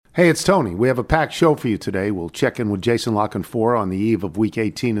Hey, it's Tony. We have a packed show for you today. We'll check in with Jason La Canfora on the eve of Week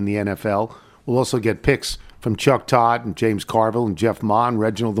 18 in the NFL. We'll also get picks from Chuck Todd and James Carville and Jeff Ma and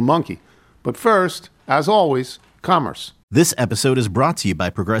Reginald the Monkey. But first, as always, commerce. This episode is brought to you by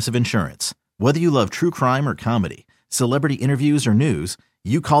Progressive Insurance. Whether you love true crime or comedy, celebrity interviews or news,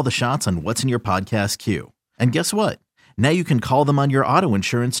 you call the shots on what's in your podcast queue. And guess what? Now you can call them on your auto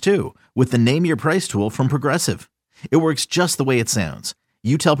insurance too with the Name Your Price tool from Progressive. It works just the way it sounds.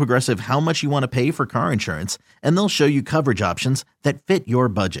 You tell Progressive how much you want to pay for car insurance, and they'll show you coverage options that fit your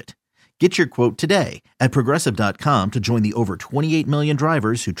budget. Get your quote today at Progressive.com to join the over 28 million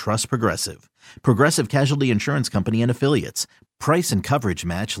drivers who trust Progressive. Progressive Casualty Insurance Company and Affiliates. Price and coverage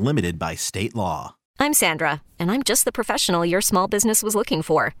match limited by state law. I'm Sandra, and I'm just the professional your small business was looking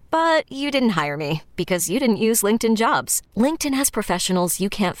for. But you didn't hire me because you didn't use LinkedIn Jobs. LinkedIn has professionals you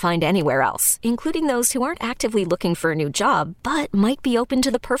can't find anywhere else, including those who aren't actively looking for a new job, but might be open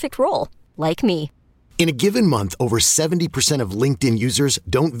to the perfect role, like me. In a given month, over 70% of LinkedIn users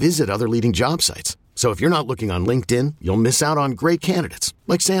don't visit other leading job sites. So if you're not looking on LinkedIn, you'll miss out on great candidates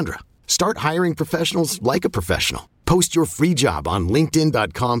like Sandra. Start hiring professionals like a professional. Post your free job on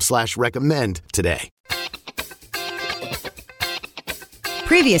linkedin.com/recommend today.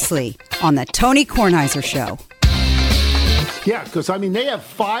 Previously on the Tony Kornheiser Show. Yeah, because, they have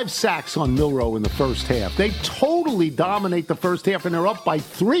 5 sacks on Milroe in the first half. They totally dominate the first half, and they're up by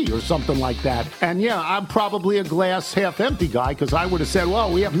 3 or something like that. And, yeah, I'm probably a glass half-empty guy because I would have said,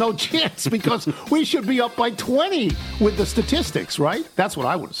 well, we have no chance because we should be up by 20 with the statistics, right? That's what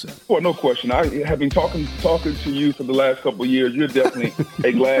I would have said. Well, no question. I have been talking to you for the last couple of years. You're definitely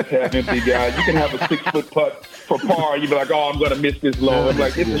a glass half-empty guy. You can have a 6-foot putt for par. You'd be like, oh, I'm going to miss this low. I'm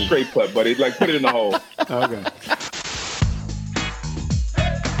like, it's a straight putt, buddy. Like, put it in the hole. Okay.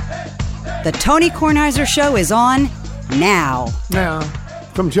 The Tony Kornheiser Show is on now. Now,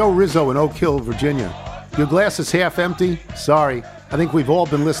 from Joe Rizzo in Oak Hill, Virginia. Your glass is half empty? Sorry. I think we've all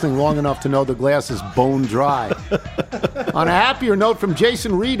been listening long enough to know the glass is bone dry. On a happier note from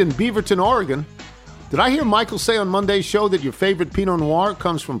Jason Reed in Beaverton, Oregon. Did I hear Michael say on Monday's show that your favorite Pinot Noir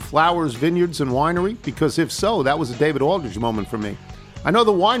comes from Flowers Vineyards and Winery? Because if so, that was a David Aldridge moment for me. I know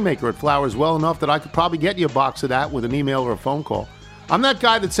the winemaker at Flowers well enough that I could probably get you a box of that with an email or a phone call. I'm that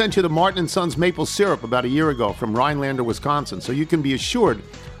guy that sent you the Martin & Sons maple syrup about a year ago from Rhinelander, Wisconsin, so you can be assured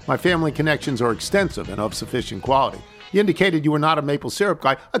my family connections are extensive and of sufficient quality. You indicated you were not a maple syrup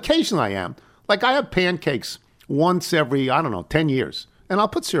guy. Occasionally I am. Like I have pancakes once every, 10 years, and I'll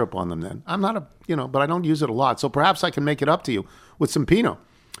put syrup on them then. I'm not but I don't use it a lot, so perhaps I can make it up to you with some Pinot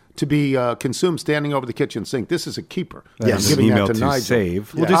to be consumed standing over the kitchen sink. This is a keeper. Yes, giving email that to Nigel.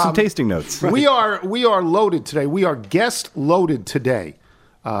 Save. We'll do some tasting notes. Right. We are loaded today. We are guest loaded today.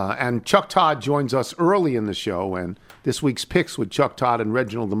 And Chuck Todd joins us early in the show. And this week's picks with Chuck Todd and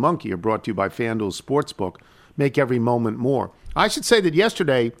Reginald the Monkey are brought to you by FanDuel Sportsbook. Make every moment more. I should say that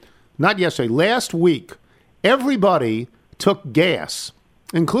last week, everybody took gas,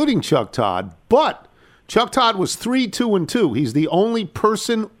 including Chuck Todd, but Chuck Todd was 3-2-2. He's the only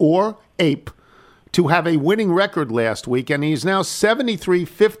person or ape to have a winning record last week, and he's now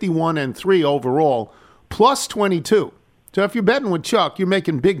 73-51-3 overall, plus 22. So if you're betting with Chuck, you're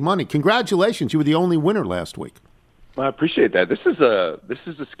making big money. Congratulations, you were the only winner last week. Well, I appreciate that. This is a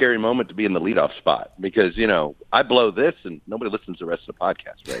scary moment to be in the leadoff spot because I blow this and nobody listens to the rest of the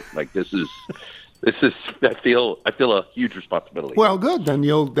podcast, right? Like this is. I feel a huge responsibility. Well, good. Then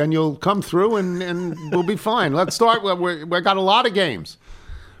you'll come through and we'll be fine. Let's start. We got a lot of games.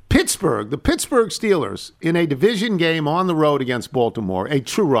 The Pittsburgh Steelers in a division game on the road against Baltimore, a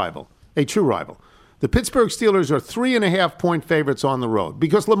true rival. The Pittsburgh Steelers are 3.5-point favorites on the road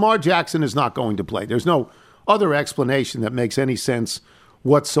because Lamar Jackson is not going to play. There's no other explanation that makes any sense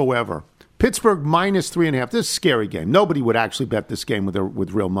whatsoever. Pittsburgh minus 3.5. This is a scary game. Nobody would actually bet this game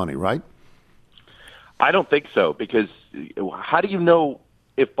with real money, right? I don't think so, because how do you know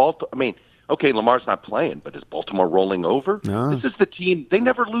if Baltimore – okay, Lamar's not playing, but is Baltimore rolling over? No. This is the team – they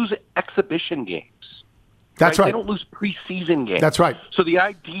never lose exhibition games. That's right. They don't lose preseason games. That's right. So the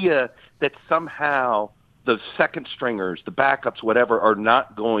idea that somehow the second stringers, the backups, whatever, are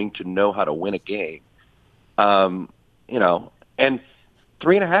not going to know how to win a game, and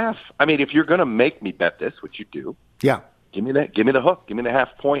 3.5, if you're going to make me bet this, which you do, yeah, give me that. Give me the hook. Give me the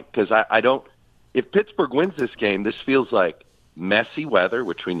half point, because I don't – if Pittsburgh wins this game, this feels like messy weather,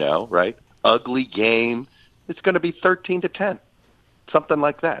 which we know, right? Ugly game. It's going to be 13-10, something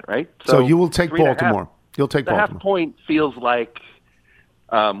like that, right? So you will take Baltimore. You'll take Baltimore. The half point feels like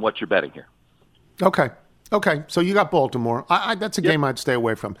what you're betting here. Okay. So you got Baltimore. That's a game I'd stay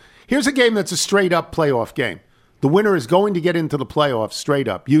away from. Here's a game that's a straight-up playoff game. The winner is going to get into the playoffs straight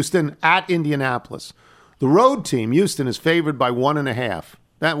up. Houston at Indianapolis. The road team, Houston, is favored by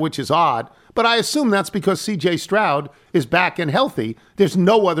 1.5, which is odd, but I assume that's because C.J. Stroud is back and healthy. There's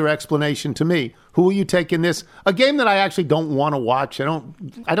no other explanation to me. Who will you take in this? A game that I actually don't want to watch.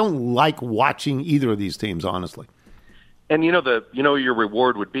 I don't like watching either of these teams, honestly. And your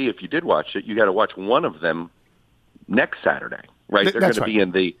reward would be if you did watch it, you got to watch one of them next Saturday, right? They're going to be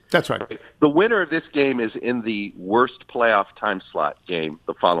in the. That's right. The winner of this game is in the worst playoff time slot game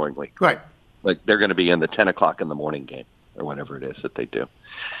the following week. Right. Like they're going to be in the 10 o'clock in the morning game or whatever it is that they do.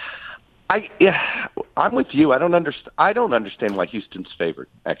 I'm with you. I don't understand why Houston's favored,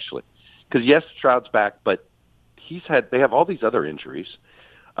 actually, because yes, Stroud's back, but they have all these other injuries.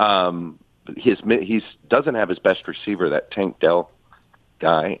 He doesn't have his best receiver, that Tank Dell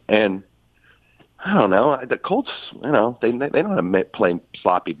guy, and I don't know. The Colts, they don't have playing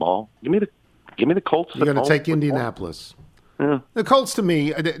sloppy ball. Give me the Colts. You're going to take Indianapolis. Yeah. The Colts, to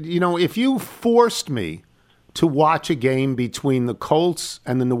me, if you forced me to watch a game between the Colts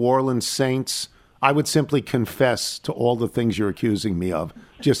and the New Orleans Saints, I would simply confess to all the things you're accusing me of,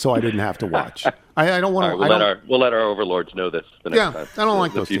 just so I didn't have to watch. I don't want to. Right, we'll let our overlords know this the next time. I don't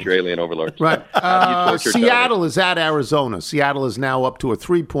like those future teams. alien overlords. Right. Seattle is at Arizona. Seattle is now up to a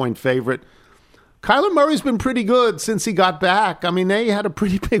 3-point favorite. Kyler Murray's been pretty good since he got back. I mean, they had a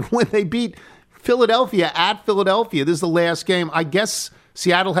pretty big win. They beat Philadelphia at Philadelphia. This is the last game. I guess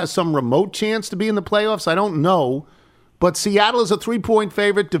Seattle has some remote chance to be in the playoffs. I don't know. But Seattle is a 3-point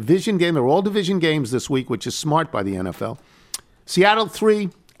favorite, division game. They're all division games this week, which is smart by the NFL. Seattle 3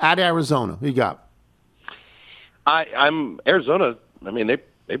 at Arizona. Who you got? I'm Arizona. I mean,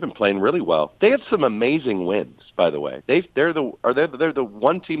 they've been playing really well. They have some amazing wins, by the way. They're the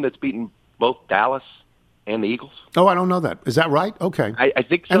one team that's beaten both Dallas and the Eagles. Oh, I don't know that. Is that right? Okay. I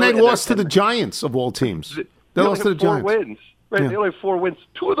think so. And they lost to the Giants, of all teams. They lost to the Giants. 4 wins. Right? Yeah. They only have 4 wins.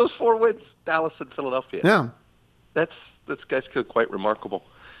 2 of those 4 wins, Dallas and Philadelphia. Yeah. That's quite remarkable.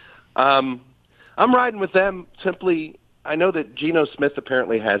 I'm riding with them simply. I know that Geno Smith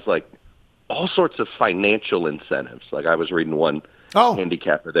apparently has all sorts of financial incentives. Like I was reading one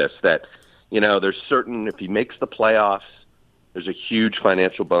handicap for this that there's certain, if he makes the playoffs, there's a huge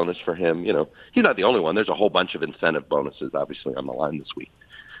financial bonus for him. He's not the only one. There's a whole bunch of incentive bonuses obviously on the line this week.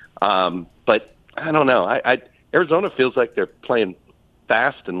 But I don't know. Arizona feels like they're playing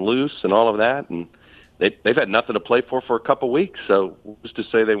fast and loose and all of that, and they've had nothing to play for a couple weeks, so who's to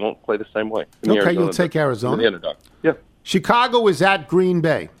say they won't play the same way? Okay, you'll take Arizona. The underdog. Yeah. Chicago is at Green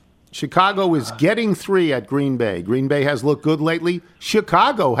Bay. Chicago is getting 3 at Green Bay. Green Bay has looked good lately.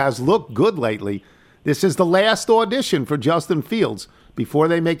 Chicago has looked good lately. This is the last audition for Justin Fields before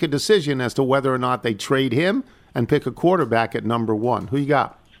they make a decision as to whether or not they trade him and pick a quarterback at number 1. Who you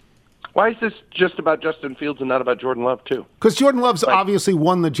got? Why is this just about Justin Fields and not about Jordan Love, too? Because Jordan Love's obviously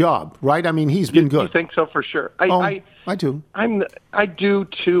won the job, right? I mean, he's been good. You think so for sure? I do. I do,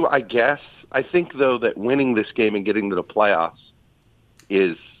 too, I guess. I think, though, that winning this game and getting to the playoffs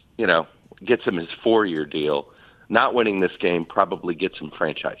is, gets him his 4-year deal. Not winning this game probably gets him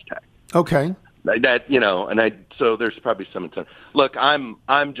franchise tag. Okay. So there's probably some incentive. Look, I'm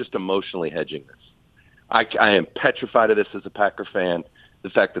just emotionally hedging this. I am petrified of this as a Packer fan. The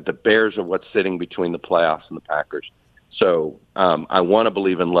fact that the Bears are what's sitting between the playoffs and the Packers. So I want to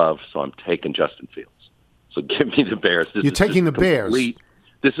believe in Love, so I'm taking Justin Fields. So give me the Bears. You're taking the Bears.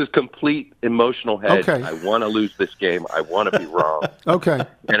 This is complete emotional hedge. Okay. I want to lose this game. I want to be wrong. Okay.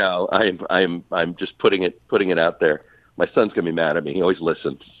 I'm just putting it out there. My son's gonna be mad at me. He always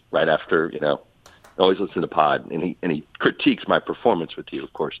listens right after, always listen to pod, and he critiques my performance with you,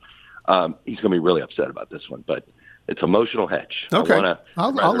 of course. He's gonna be really upset about this one, but it's emotional hedge. Okay.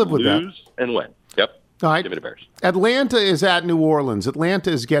 I'll live with that. Lose and win. Yep. All right. Give me the Bears. Atlanta is at New Orleans. Atlanta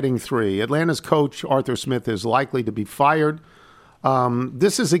is getting 3. Atlanta's coach, Arthur Smith, is likely to be fired.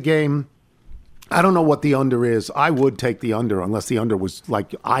 This is a game, I don't know what the under is. I would take the under unless the under was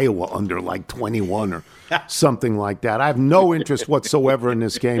like Iowa under, like 21 or something like that. I have no interest whatsoever in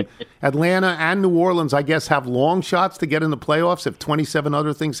this game. Atlanta and New Orleans, I guess, have long shots to get in the playoffs if 27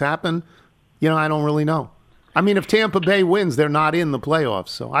 other things happen. I don't really know. I mean, if Tampa Bay wins, they're not in the playoffs,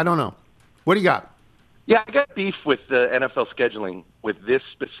 so I don't know. What do you got? Yeah, I got beef with the NFL scheduling with this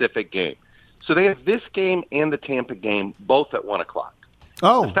specific game. So they have this game and the Tampa game both at 1 o'clock.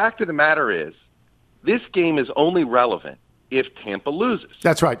 Oh. The fact of the matter is, this game is only relevant if Tampa loses.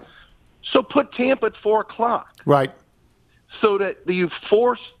 That's right. So put Tampa at 4 o'clock. Right. So that you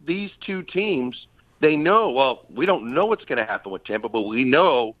force these two teams, they know, we don't know what's going to happen with Tampa, but we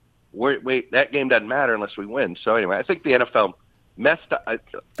know that game doesn't matter unless we win. So anyway, I think the NFL messed up.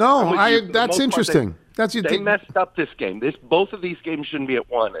 That's interesting. They messed up this game. Both of these games shouldn't be at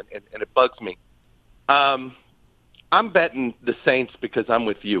 1, and it bugs me. I'm betting the Saints because I'm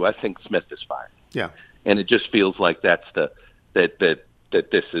with you. I think Smith is fired. Yeah, and it just feels like that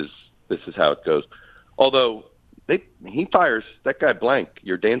this is how it goes. Although he fires that guy Blank,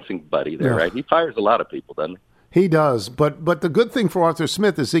 your dancing buddy there, right? He fires a lot of people, doesn't he? He does, but the good thing for Arthur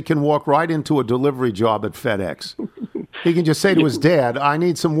Smith is he can walk right into a delivery job at FedEx. He can just say to his dad, "I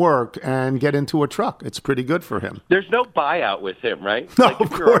need some work," and get into a truck. It's pretty good for him. There's no buyout with him, right? No, of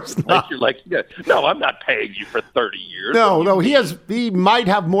course not. You're like, no, I'm not paying you for 30 years. No, he might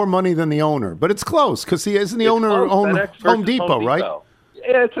have more money than the owner, but it's close because he isn't the owner own Home Depot, right?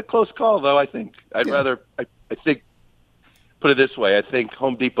 Yeah, it's a close call, though. I think I think. Put it this way, I think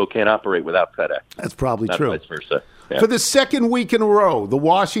Home Depot can't operate without FedEx. That's probably not true. Vice versa. Yeah. For the second week in a row, the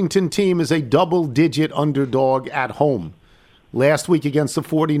Washington team is a double-digit underdog at home. Last week against the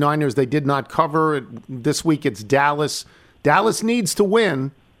 49ers, they did not cover. This week it's Dallas. Dallas needs to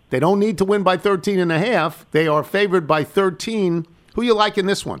win. They don't need to win by 13.5. They are favored by 13. Who you like in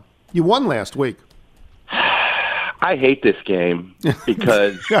this one? You won last week. I hate this game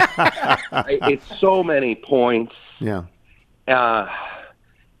because it's so many points. Yeah.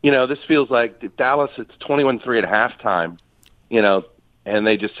 This feels like Dallas, it's 21-3 at halftime, and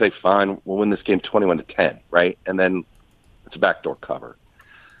they just say, fine, we'll win this game 21-10, right? And then it's a backdoor cover.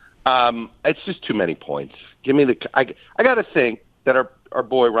 It's just too many points. Give me I got to think that our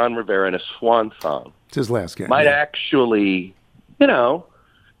boy Ron Rivera in a swan song. It's his last game. Might actually,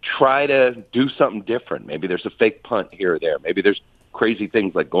 try to do something different. Maybe there's a fake punt here or there. Maybe there's crazy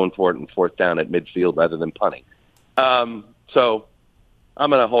things like going for it and fourth down at midfield rather than punting. So I'm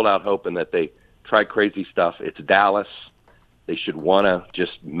going to hold out hoping that they try crazy stuff. It's Dallas. They should want to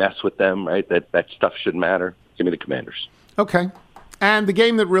just mess with them, right? That stuff shouldn't matter. Give me the Commanders. Okay. And the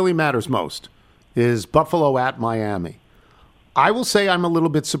game that really matters most is Buffalo at Miami. I will say I'm a little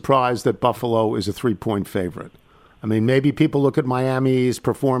bit surprised that Buffalo is a 3-point favorite. I mean, maybe people look at Miami's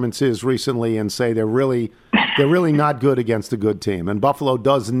performances recently and say they're really not good against a good team. And Buffalo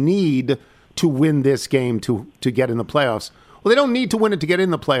does need to win this game to get in the playoffs. Well, they don't need to win it to get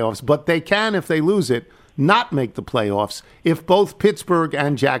in the playoffs, but they can, if they lose it, not make the playoffs. If both Pittsburgh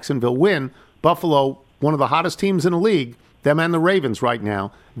and Jacksonville win, Buffalo, one of the hottest teams in the league, them and the Ravens right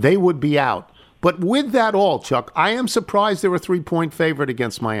now, they would be out. But with that all, Chuck, I am surprised they're a 3-point favorite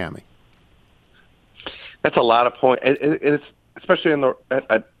against Miami. That's a lot of points, and it's especially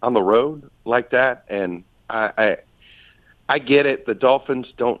on the road like that. And I get it. The Dolphins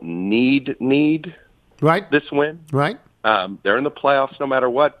don't need this win. Right. They're in the playoffs no matter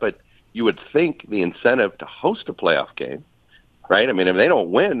what, but you would think the incentive to host a playoff game, right? I mean, if they don't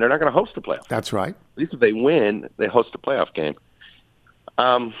win, they're not going to host a playoff game. That's right. At least if they win, they host a playoff game.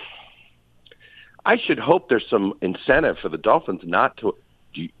 I should hope there's some incentive for the Dolphins not to.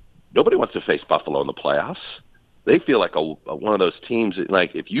 Nobody wants to face Buffalo in the playoffs. They feel like one of those teams that,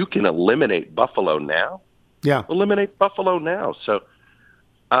 like, if you can eliminate Buffalo now, eliminate Buffalo now. So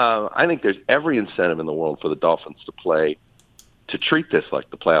I think there's every incentive in the world for the Dolphins to treat this like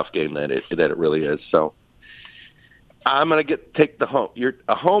the playoff game that it really is. So I'm going to take the home. You're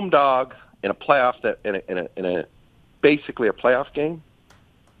a home dog in a playoff in a basically a playoff game.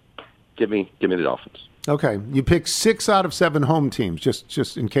 Give me the Dolphins. Okay, you pick 6 out of 7 home teams,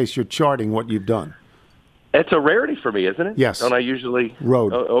 just in case you're charting what you've done. It's a rarity for me, isn't it? Yes. Don't I usually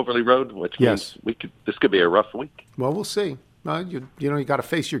road overly road, which means this could be a rough week. Well, we'll see. You got to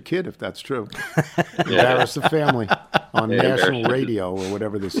face your kid if that's true. Embarrass the family on national radio or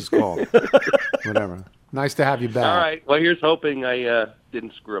whatever this is called. Whatever. Nice to have you back. All right. Well, here's hoping I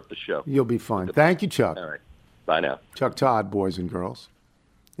didn't screw up the show. You'll be fine. Thank you, Chuck. All right. Bye now. Chuck Todd, boys and girls.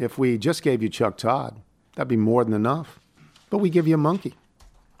 If we just gave you Chuck Todd, that'd be more than enough. But we give you a monkey.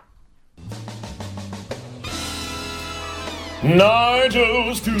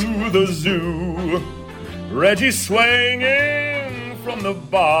 Nigel's to the zoo. Reggie swinging from the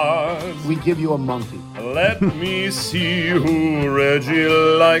bars. We give you a monkey. Let me see who Reggie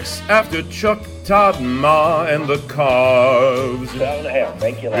likes after Chuck, Todd, Ma, and the Carbs. 7.5.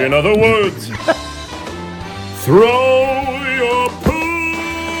 Thank you. In other words, throw your poo.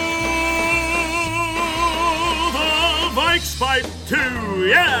 The Vikes fight too.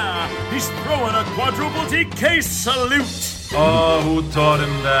 Yeah, he's throwing a quadruple TK salute. Oh, who taught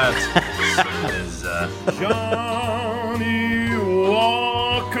him that? Is Johnny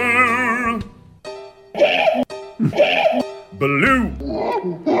Walker. Blue.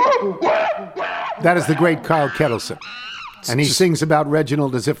 That is the great Kyle Kettleson. And he sings about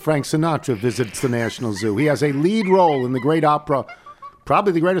Reginald as if Frank Sinatra visits the National Zoo. He has a lead role in the great opera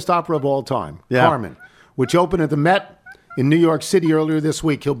probably the greatest opera of all time, Yeah. Carmen, which opened at the Met in New York City earlier this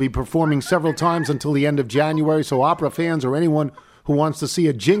week. He'll be performing several times until the end of January, so opera fans or anyone who wants to see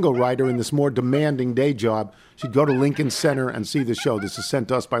a jingle writer in this more demanding day job should go to Lincoln Center and see the show. This is sent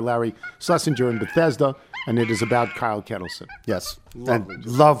to us by Larry Schlesinger in Bethesda, and it is about Kyle Kettleson. Yes. And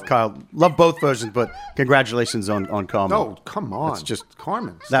love Kyle. Love both versions, but congratulations on Carmen. Oh, come on. It's just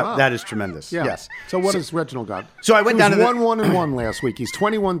Carmen. that is tremendous. Yeah. Yes. So what has Reginald got? So I went down to the 1-1-1 last week. He's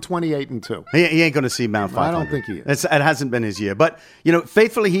 21-28-2. He ain't going to see Mount 500. I don't think he is. It hasn't been his year. But,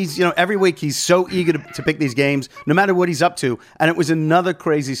 faithfully, he's, every week he's so eager to pick these games, no matter what he's up to. And it was another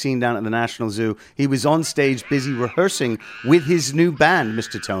crazy scene down at the National Zoo. He was on stage busy rehearsing with his new band,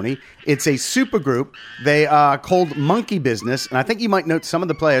 Mr. Tony. It's a super group. They are called Monkey Business. And I think you might note some of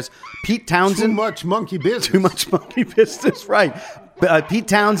the players. Pete Townsend. Too much monkey business. Too much monkey business, right. Pete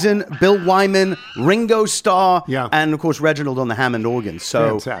Townsend, Bill Wyman, Ringo Starr, and, of course, Reginald on the Hammond organ.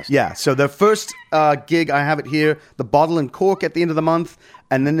 So, fantastic. Yeah, so their first gig, I have it here, the Bottle and Cork at the end of the month,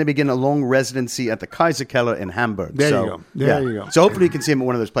 and then they begin a long residency at the Kaiser Keller in Hamburg. There you go. There you go. So hopefully you can see him at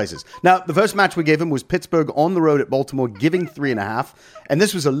one of those places. Now, the first match we gave him was Pittsburgh on the road at Baltimore, giving 3.5. And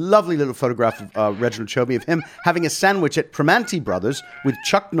this was a lovely little photograph of Reginald showed me of him having a sandwich at Primanti Brothers with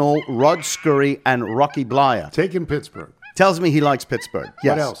Chuck Noll, Rod Scurry, and Rocky Blyer. Taking Pittsburgh. Tells me he likes Pittsburgh.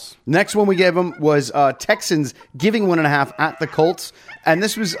 Yes. What else? Next one we gave him was Texans giving 1.5 at the Colts. And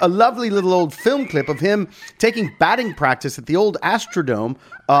this was a lovely little old film clip of him taking batting practice at the old Astrodome,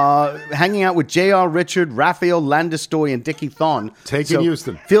 hanging out with J.R. Richard, Rafael Landestoy, and Dickie Thon. Taking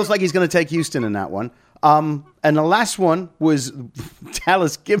Houston. Feels like he's going to take Houston in that one. And the last one was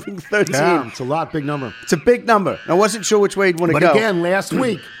Dallas giving 13. Yeah, it's a lot, big number. It's a big number. I wasn't sure which way he'd want to go. But again, last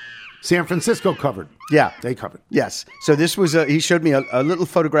week, San Francisco covered. Yeah. They covered. Yes. So this was, he showed me a little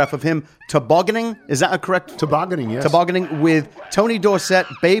photograph of him tobogganing. Is that a correct? Tobogganing, yes. Tobogganing with Tony Dorsett,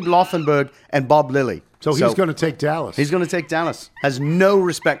 Babe Loffenberg, and Bob Lilly. So he's going to take Dallas. He's going to take Dallas. Has no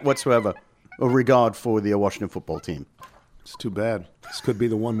respect whatsoever or regard for the Washington football team. It's too bad. This could be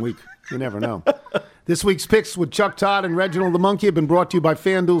the 1 week. You never know. This week's picks with Chuck Todd and Reginald the Monkey have been brought to you by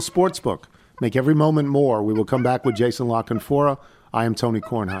FanDuel Sportsbook. Make every moment more. We will come back with Jason La Canfora. I am Tony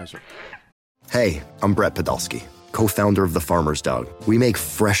Kornheiser. Hey, I'm Brett Podolsky, co-founder of The Farmer's Dog. We make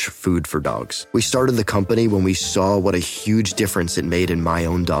fresh food for dogs. We started the company when we saw what a huge difference it made in my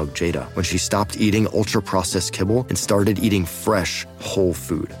own dog, Jada, when she stopped eating ultra-processed kibble and started eating fresh, whole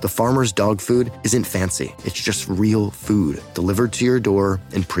food. The Farmer's Dog food isn't fancy. It's just real food delivered to your door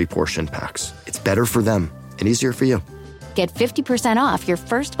in pre-portioned packs. It's better for them and easier for you. Get 50% off your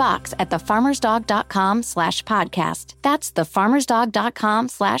first box at thefarmersdog.com/podcast. That's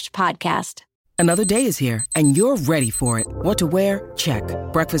thefarmersdog.com/podcast. Another day is here, and you're ready for it. What to wear? Check.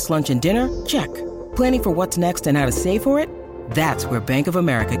 Breakfast, lunch, and dinner? Check. Planning for what's next and how to save for it? That's where Bank of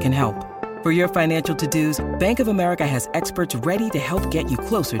America can help. For your financial to-dos, Bank of America has experts ready to help get you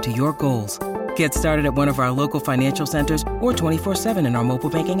closer to your goals. Get started at one of our local financial centers or 24/7 in our mobile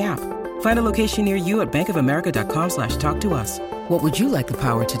banking app. Find a location near you at bankofamerica.com/talktous. What would you like the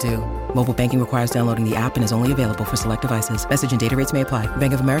power to do? Mobile banking requires downloading the app and is only available for select devices. Message and data rates may apply.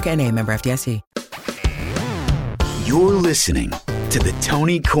 Bank of America N.A., member FDIC. You're listening to the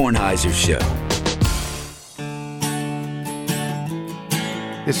Tony Kornheiser Show.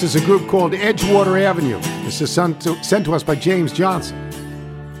 This is a group called Edgewater Avenue. This is sent to us by James Johnson.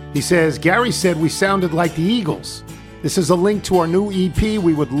 He says, Gary said we sounded like the Eagles. This is a link to our new EP.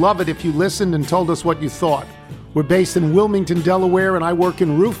 We would love it if you listened and told us what you thought. We're based in Wilmington, Delaware, and I work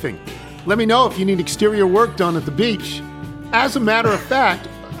in roofing. Let me know if you need exterior work done at the beach. As a matter of fact,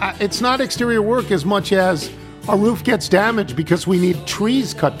 it's not exterior work as much as our roof gets damaged because we need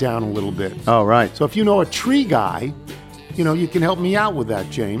trees cut down a little bit. Oh, right. So if you know a tree guy, you can help me out with that,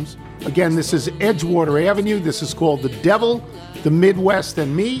 James. Again, this is Edgewater Avenue. This is called The Devil, The Midwest,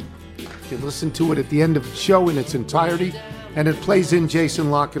 and Me. You can listen to it at the end of the show in its entirety, and it plays in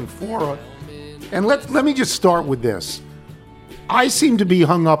Jason La Canfora. And let me just start with this. I seem to be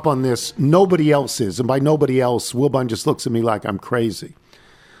hung up on this. Nobody else is, and by nobody else, Wilbon just looks at me like I'm crazy.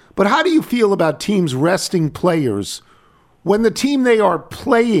 But how do you feel about teams resting players when the team they are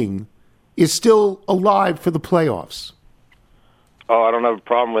playing is still alive for the playoffs? Oh, I don't have a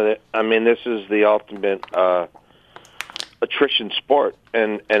problem with it. I mean, this is the ultimate attrition sport,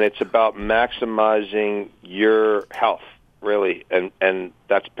 and it's about maximizing your health, really, and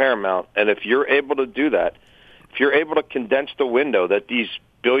that's paramount. And if you're able to do that, if you're able to condense the window that these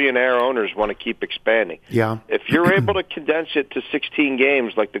billionaire owners want to keep expanding, if you're able to condense it to 16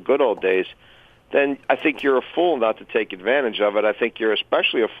 games like the good old days, then I think you're a fool not to take advantage of it. I think you're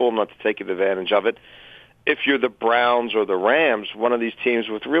especially a fool not to take advantage of it if you're the Browns or the Rams, one of these teams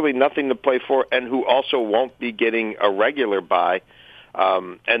with really nothing to play for and who also won't be getting a regular bye.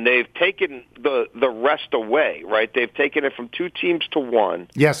 And they've taken the rest away, right? They've taken it from 2 teams to 1.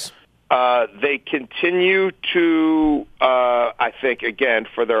 Yes. They continue to, I think, again,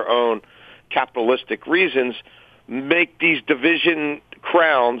 for their own capitalistic reasons, make these division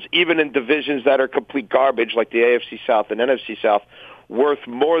crowns, even in divisions that are complete garbage like the AFC South and NFC South, worth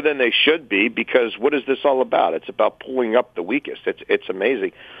more than they should be, because what is this all about? It's about pulling up the weakest. It's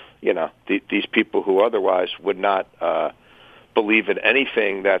amazing. You know, these people who otherwise would not believe in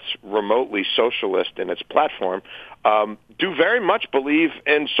anything that's remotely socialist in its platform do very much believe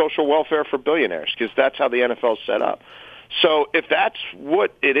in social welfare for billionaires, because that's how the NFL is set up. So if that's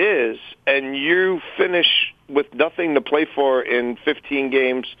what it is, and you finish with nothing to play for in 15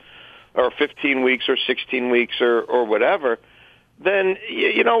 games or 15 weeks or 16 weeks or whatever, then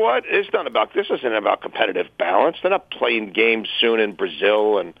you know what? This isn't about competitive balance. They're not playing games soon in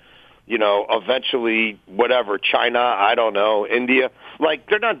Brazil and, you know, eventually whatever, China, I don't know, India. Like,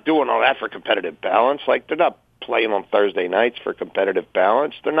 they're not doing all that for competitive balance. Like, they're not playing on Thursday nights for competitive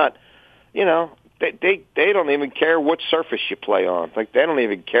balance. They're not, you know, they don't even care what surface you play on. Like, they don't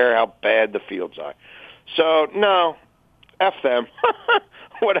even care how bad the fields are. So, no, F them.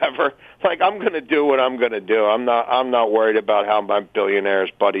 Whatever. Like, I'm going to do what I'm going to do. I'm not worried about how my billionaires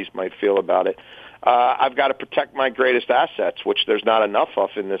buddies might feel about it. I've got to protect my greatest assets, which there's not enough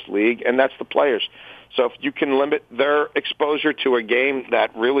of in this league, and that's the players. So if you can limit their exposure to a game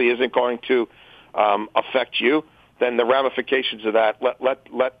that really isn't going to affect you, then the ramifications of that,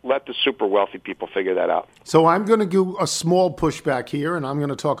 let the super wealthy people figure that out. So I'm going to do a small pushback here, and I'm going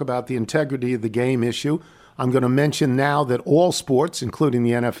to talk about the integrity of the game issue. I'm going to mention now that all sports, including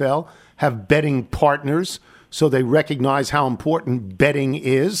the NFL, have betting partners, so they recognize how important betting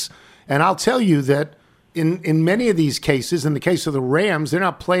is. And I'll tell you that in many of these cases, in the case of the Rams, they're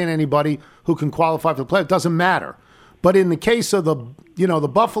not playing anybody who can qualify for the play. It doesn't matter. But in the case of the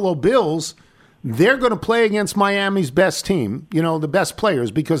Buffalo Bills, they're going to play against Miami's best team, the best players,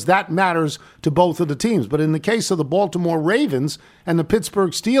 because that matters to both of the teams. But in the case of the Baltimore Ravens and the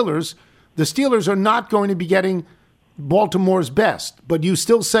Pittsburgh Steelers, the Steelers are not going to be getting Baltimore's best. But you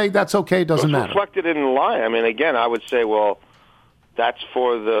still say that's okay, it doesn't matter. It's reflected in the line. I mean, again, I would say, well, that's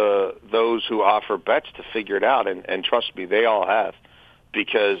for those who offer bets to figure it out. And trust me, they all have,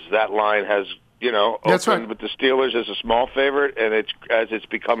 because that line has, That's opened right. with the Steelers as a small favorite, and it's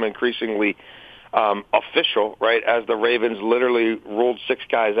become increasingly official, right? As the Ravens literally ruled 6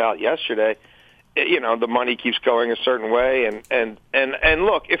 guys out yesterday, the money keeps going a certain way. And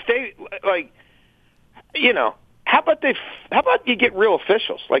look, if they how about you get real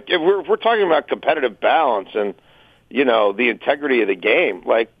officials? Like, if we're talking about competitive balance and the integrity of the game,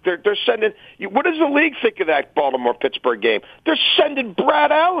 like they're sending. What does the league think of that Baltimore-Pittsburgh game? They're sending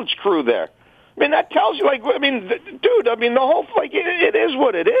Brad Allen's crew there. I mean, that tells you, the whole, it is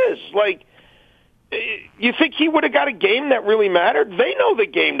what it is. Like, you think he would have got a game that really mattered? They know the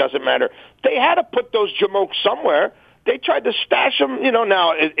game doesn't matter. They had to put those jamokes somewhere. They tried to stash them.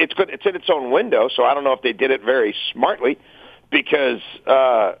 Now it's good. It's in its own window, so I don't know if they did it very smartly, because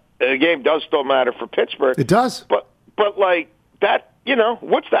the game does still matter for Pittsburgh. It does. But like that,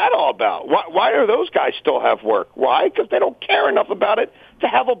 what's that all about? Why do those guys still have work? Why? Because they don't care enough about it to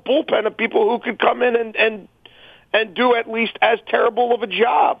have a bullpen of people who could come in and do at least as terrible of a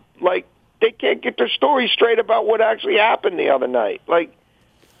job. Like, they can't get their story straight about what actually happened the other night. Like,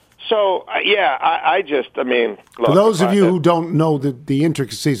 so, look, for those of you who don't know the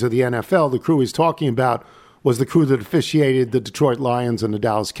intricacies of the NFL, the crew he's talking about was the crew that officiated the Detroit Lions and the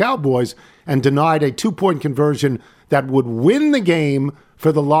Dallas Cowboys and denied a 2-point conversion that would win the game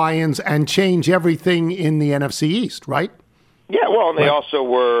for the Lions and change everything in the NFC East, right? Yeah, well, and they also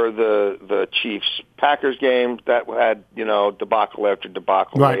were the Chiefs-Packers game that had, debacle after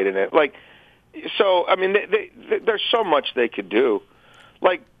debacle late in it. Like, so, I mean, there's so much they could do.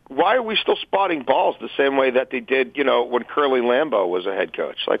 Like, why are we still spotting balls the same way that they did, when Curly Lambeau was a head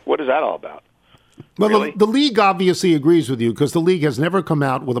coach? Like, what is that all about? Well, really? the league obviously agrees with you, because the league has never come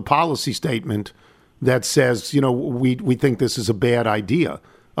out with a policy statement that says, we think this is a bad idea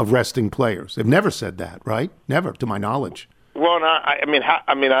of resting players. They've never said that, right? Never, to my knowledge. Well, I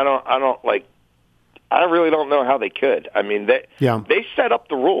really don't know how they could. I mean, they set up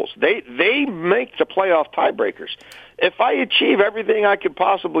the rules. They make the playoff tiebreakers. If I achieve everything I could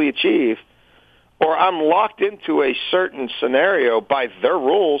possibly achieve, or I'm locked into a certain scenario by their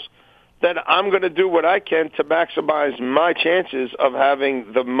rules, then I'm going to do what I can to maximize my chances of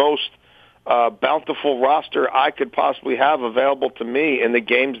having the most bountiful roster I could possibly have available to me in the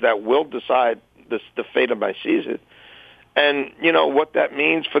games that will decide the fate of my season. And, what that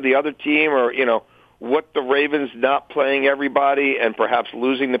means for the other team, or, what the Ravens not playing everybody and perhaps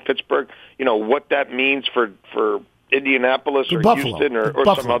losing to Pittsburgh, what that means for Indianapolis or Buffalo. Houston or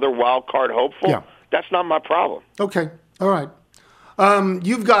some other wild card hopeful, that's not my problem. Okay. All right.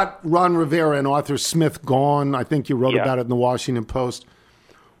 You've got Ron Rivera and Arthur Smith gone. I think you wrote about it in the Washington Post.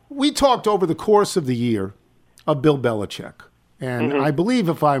 We talked over the course of the year of Bill Belichick. And I believe,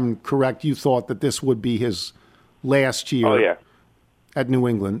 if I'm correct, you thought that this would be his last year at New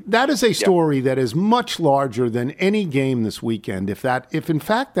England. That is a story that is much larger than any game this weekend. If in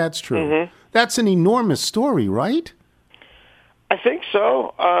fact that's true, that's an enormous story, right? I think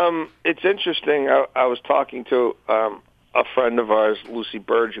so. It's interesting. I was talking to a friend of ours, Lucy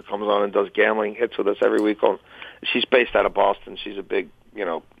Burge, who comes on and does gambling hits with us every week. She's based out of Boston. She's a big,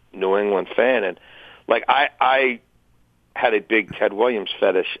 New England fan. And, I had a big Ted Williams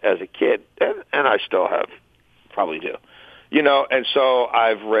fetish as a kid, and I still have, probably do. And so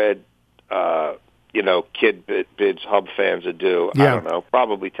I've read, Kid Bids Hub Fans Ado, I don't know,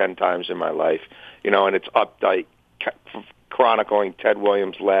 probably 10 times in my life, and it's update chronicling Ted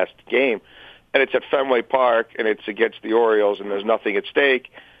Williams' last game. And it's at Fenway Park, and it's against the Orioles, and there's nothing at stake,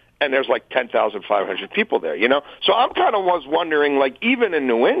 and there's 10,500 people there, So I'm kind of was wondering, even in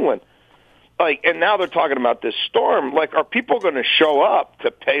New England, and now they're talking about this storm, are people going to show up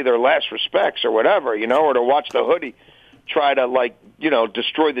to pay their last respects or whatever, or to watch the hoodie try to,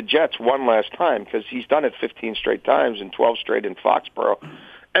 destroy the Jets one last time, because he's done it 15 straight times and 12 straight in Foxborough.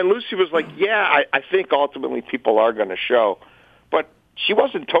 And Lucy was like, I think ultimately people are going to show. But she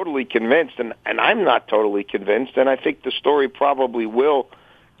wasn't totally convinced, and I'm not totally convinced, and I think the story probably will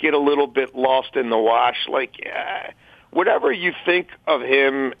get a little bit lost in the wash. Whatever you think of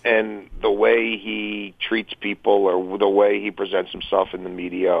him and the way he treats people or the way he presents himself in the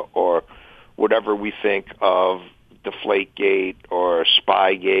media, or whatever we think of Deflategate or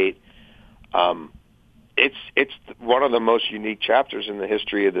Spygate, it's one of the most unique chapters in the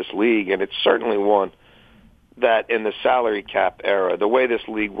history of this league, and it's certainly one that in the salary cap era, the way this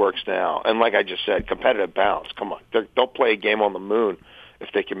league works now, and like I just said, competitive balance, come on, they'll play a game on the moon if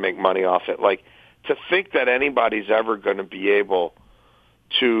they can make money off it. To think that anybody's ever going to be able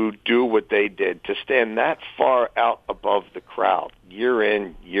to do what they did, to stand that far out above the crowd, year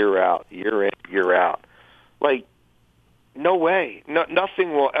in, year out, year in, year out, no way.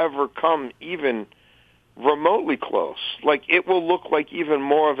 Nothing will ever come even remotely close. It will look like even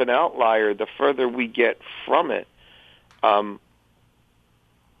more of an outlier the further we get from it. I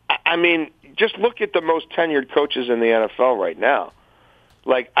mean, just look at the most tenured coaches in the NFL right now.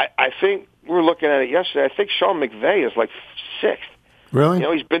 I think we were looking at it yesterday. I think Sean McVay is sixth. Really?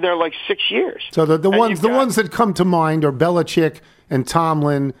 He's been there 6 years. So the ones that come to mind are Belichick and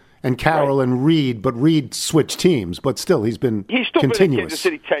Tomlin and Carroll and Reed, but Reed switched teams, but still he's still continuous. Been in Kansas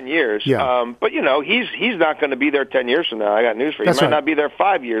City 10 years. Yeah. But he's not going to be there 10 years from now. I got news for you. He might not be there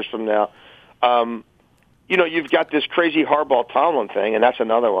 5 years from now. You've got this crazy Harbaugh Tomlin thing, and that's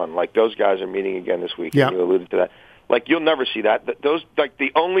another one. Those guys are meeting again this week. Yeah. And you alluded to that. You'll never see that. Those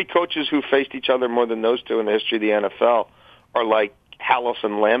the only coaches who faced each other more than those two in the history of the NFL are Hallis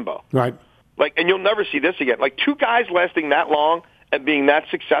and Lambeau. Right. And you'll never see this again. Two guys lasting that long and being that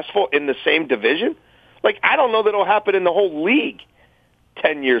successful in the same division. I don't know that it'll happen in the whole league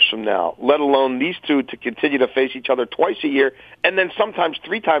 10 years from now, let alone these two to continue to face each other twice a year and then sometimes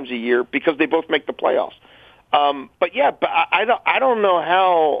 3 times a year because they both make the playoffs. But I don't know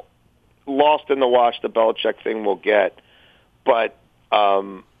how lost in the wash the Belichick thing will get, but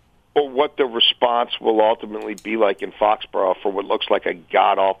or what the response will ultimately be like in Foxborough for what looks like a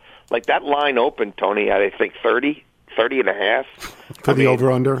god-awful. That line opened, Tony, at I think 30 and a half. For the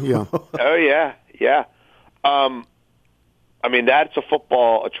over-under, yeah. Oh, yeah. I mean, that's a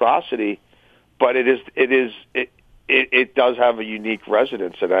football atrocity, but it does have a unique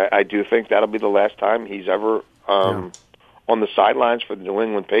resonance, and I do think that'll be the last time he's ever on the sidelines for the New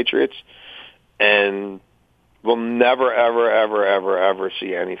England Patriots, and we'll never, ever, ever, ever, ever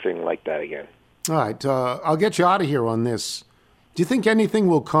see anything like that again. All right, I'll get you out of here on this. Do you think anything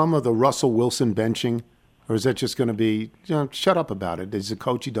will come of the Russell Wilson benching, or is that just going to be, shut up about it? He's a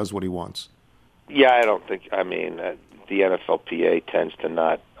coach, he does what he wants. Yeah, I don't think, the NFLPA tends to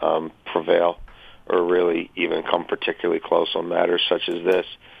not prevail or really even come particularly close on matters such as this.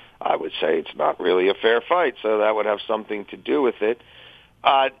 I would say it's not really a fair fight, so that would have something to do with it.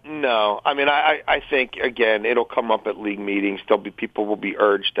 No. I think, again, it'll come up at league meetings. People will be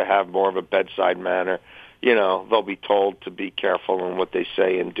urged to have more of a bedside manner. They'll be told to be careful in what they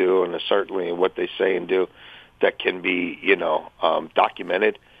say and do, and certainly in what they say and do that can be,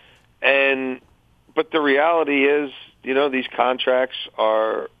 documented. And the reality is, these contracts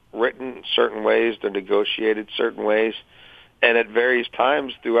are written certain ways, they're negotiated certain ways, and at various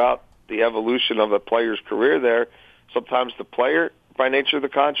times throughout the evolution of a player's career there, sometimes the player, by nature of the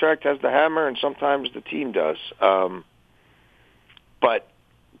contract, has the hammer, and sometimes the team does. But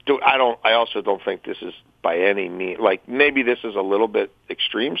I also don't think this is by any means, like, maybe this is a little bit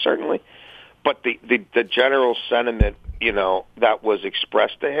extreme, certainly, but the general sentiment, that was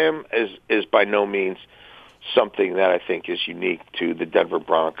expressed to him is by no means something that I think is unique to the Denver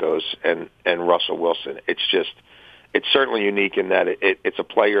Broncos and Russell Wilson. It's certainly unique in that it's a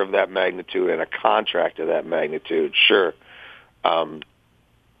player of that magnitude and a contract of that magnitude, sure. But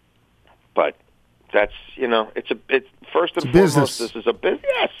that's, it's first and foremost, this is a business.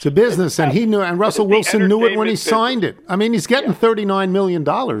 Yes. It's a business, and he knew, and Russell Wilson knew it when he signed it. I mean, he's getting $39 million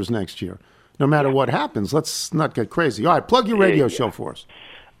next year, no matter what happens. Let's not get crazy. All right, plug your radio show for us.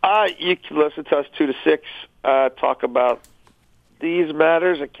 You can listen to us 2 to 6, talk about these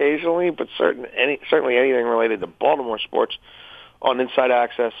matters occasionally, but certainly anything related to Baltimore sports on Inside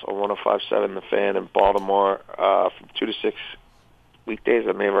Access on 105.7 The Fan in Baltimore from 2 to 6 weekdays.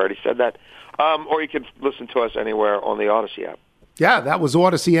 I may have already said that. Or you can listen to us anywhere on the Odyssey app. Yeah, that was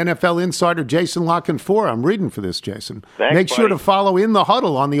Odyssey NFL insider Jason La Canfora. I'm reading for this, Jason. Thanks, Make sure buddy. to follow In the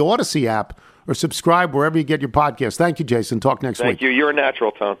Huddle on the Odyssey app or subscribe wherever you get your podcast. Thank you, Jason. Talk next week. Thank you. You're a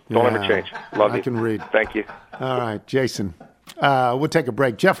natural, Tone. Don't ever change. Love you. I can read. Thank you. All right, Jason. We'll take a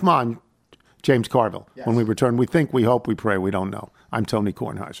break. Jeff Mon, James Carville. Yes. When we return, we think, we hope, we pray, we don't know. I'm Tony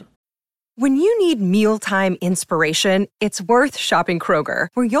Kornheiser. When you need mealtime inspiration, it's worth shopping Kroger,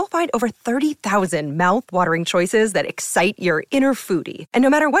 where you'll find over 30,000 mouth-watering choices that excite your inner foodie. And no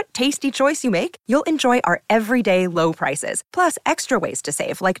matter what tasty choice you make, you'll enjoy our everyday low prices, plus extra ways to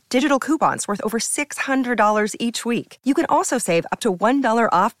save, like digital coupons worth over $600 each week. You can also save up to $1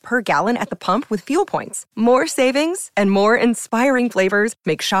 off per gallon at the pump with fuel points. More savings and more inspiring flavors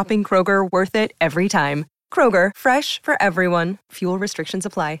make shopping Kroger worth it every time. Kroger, fresh for everyone. Fuel restrictions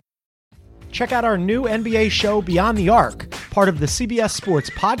apply. Check out our new NBA show, Beyond the Arc, part of the CBS Sports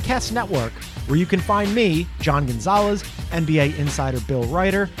Podcast Network, where you can find me, John Gonzalez, NBA insider Bill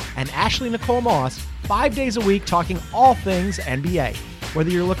Ryder, and Ashley Nicole Moss 5 days a week talking all things NBA. Whether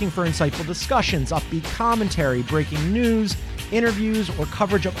you're looking for insightful discussions, upbeat commentary, breaking news, interviews, or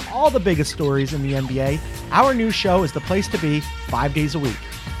coverage of all the biggest stories in the NBA, our new show is the place to be 5 days a week.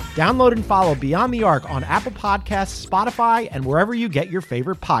 Download and follow Beyond the Arc on Apple Podcasts, Spotify, and wherever you get your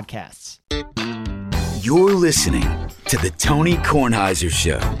favorite podcasts. You're listening to The Tony Kornheiser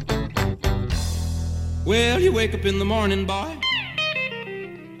Show. Well, you wake up in the morning, boy.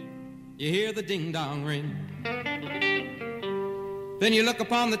 You hear the ding-dong ring. Then you look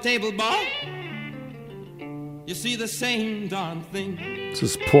upon the table, boy. You see the same darn thing. This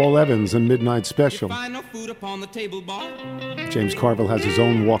is Paul Evans and Midnight Special. Find no food upon the table, boy. James Carville has his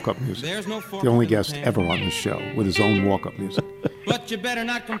own walk-up music. There's no fork the only in the guest pan. ever on this show with his own walk-up music. But you better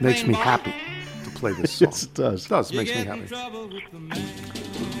not complain, Makes me boy. happy to play this song. Yes, it does. It does. You Makes me get in happy. trouble with the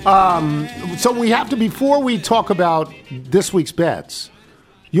man. So we have to, before we talk about this week's bets,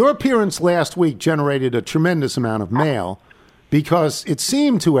 your appearance last week generated a tremendous amount of mail because it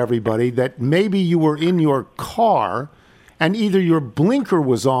seemed to everybody that maybe you were in your car and either your blinker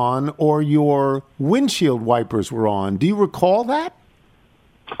was on or your windshield wipers were on. Do you recall that?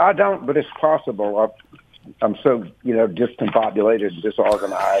 I don't, but it's possible. I'm so, discombobulated and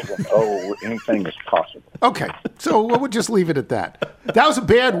disorganized, and anything is possible. Okay, so we'll just leave it at that. That was a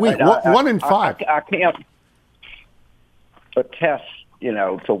bad week. One in five. I can't attest,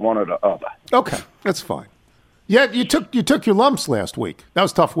 to one or the other. Okay, that's fine. Yeah, you took your lumps last week. That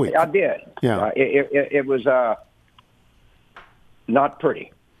was a tough week. I did. Yeah. It was not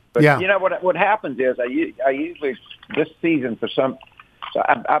pretty. But Yeah. What happens is I usually this season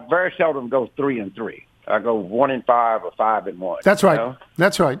I very seldom go 3-3. I go 1-5 or 5-1. That's right.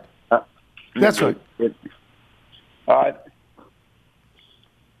 That's right. That's right.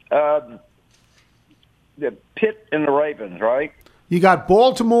 The Pitt and the Ravens, right? You got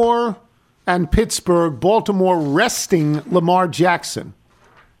Baltimore and Pittsburgh. Baltimore resting Lamar Jackson.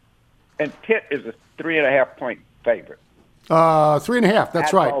 And Pitt is a 3.5-point favorite. 3.5. That's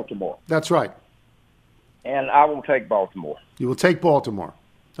At right. Baltimore. That's right. And I will take Baltimore. You will take Baltimore.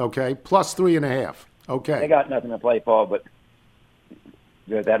 Okay. Plus 3.5. Okay. They got nothing to play for, but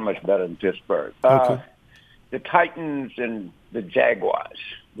they're that much better than Pittsburgh. Okay. The Titans and the Jaguars.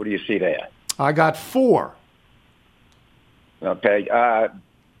 What do you see there? I got 4. Okay.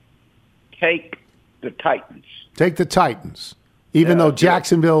 Take the Titans. Take the Titans. Even though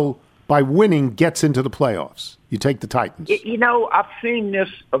Jacksonville, by winning, gets into the playoffs. You take the Titans. I've seen this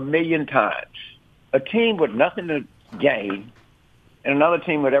a million times. a team with nothing to gain and another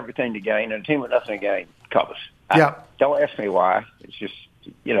team with everything to gain and a team with nothing to gain covers. Don't ask me why. It's just,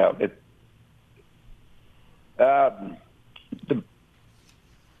 where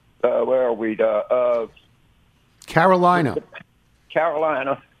are we? Carolina.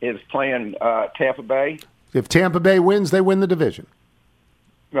 Carolina is playing Tampa Bay. If Tampa Bay wins, they win the division.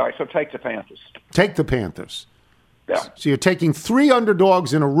 Right, so take the Panthers. Take the Panthers. Yeah. So you're taking 3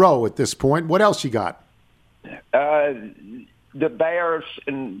 underdogs in a row at this point. What else you got? The Bears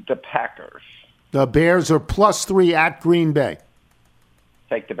and the Packers. The Bears are +3 at Green Bay.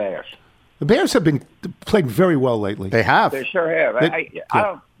 Take the Bears. The Bears have been played very well lately. They have. They sure have. I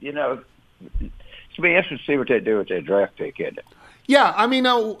don't, it's be interesting to see what they do with their draft pick, isn't it? Yeah, I mean,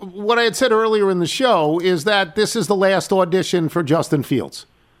 what I had said earlier in the show is that this is the last audition for Justin Fields.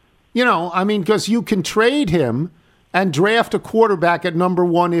 Because you can trade him and draft a quarterback at number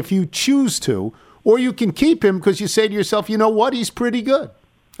 1 if you choose to, or you can keep him because you say to yourself, you know what, he's pretty good.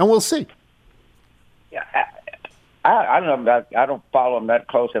 And we'll see. Yeah, I don't know. I don't follow him that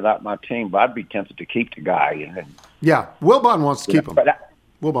close about my team, but I'd be tempted to keep the guy. Yeah, Wilbon wants to keep him.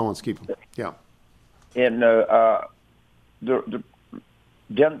 Wilbon wants to keep him. Yeah. And the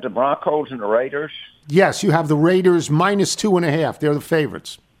Broncos and the Raiders. Yes, you have the Raiders -2.5. They're the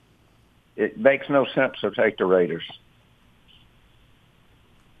favorites. It makes no sense to take the Raiders.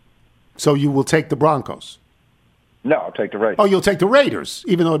 So you will take the Broncos? No, I'll take the Raiders. Oh, you'll take the Raiders,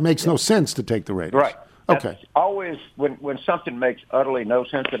 even though it makes no sense to take the Raiders. Right. Okay. That's always, when something makes utterly no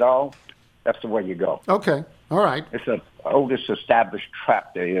sense at all, that's the way you go. Okay. All right. It's the oldest established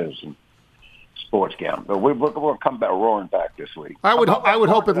trap there is in sports gambling. But we're going to come back roaring back this week. I would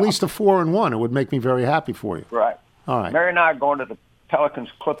hope at least a 4-1. It would make me very happy for you. Right. All right. Mary and I are going to the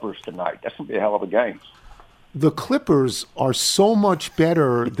Pelicans-Clippers tonight. That's going to be a hell of a game. The Clippers are so much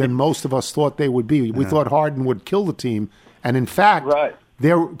better than most of us thought they would be. We thought Harden would kill the team. And in fact,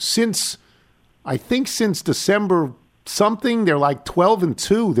 since December something, they're like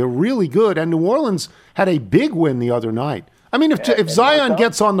 12-2. They're really good. And New Orleans had a big win the other night. I mean, if Zion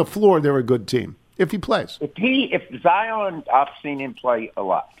gets on the floor, they're a good team. If he plays. If Zion, I've seen him play a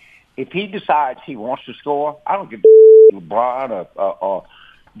lot. If he decides he wants to score, I don't give a LeBron or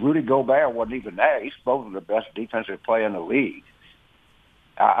Rudy Gobert wasn't even there. He's both of the best defensive player in the league.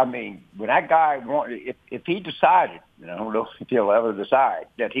 I mean, when that guy if he decided, I don't know if he'll ever decide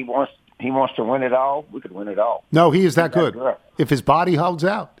that he wants to win it all, we could win it all. No, he is that good. If his body holds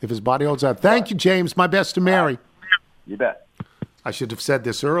out. Thank you, James. My best to Mary. You bet. I should have said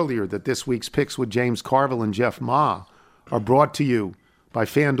this earlier, that this week's Picks with James Carville and Jeff Ma are brought to you by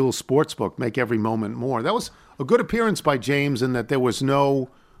FanDuel Sportsbook. Make every moment more. That was a good appearance by James in that there was no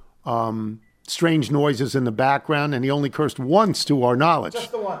strange noises in the background, and he only cursed once to our knowledge.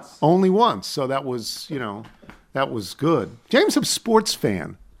 Just the once. Only once. So that was, that was good. James is a sports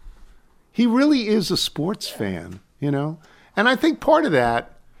fan. He really is a sports fan, And I think part of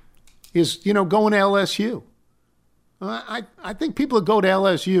that is, going to LSU. I think people that go to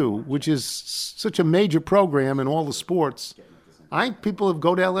LSU, which is such a major program in all the sports, I think people that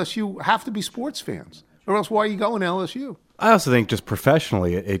go to LSU have to be sports fans. Or else why are you going to LSU? I also think just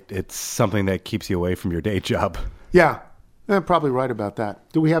professionally, it's something that keeps you away from your day job. Yeah, probably right about that.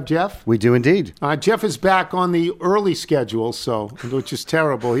 Do we have Jeff? We do indeed. Jeff is back on the early schedule, which is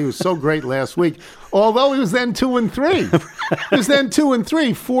terrible. He was so great last week, although he was then 2-3. He was then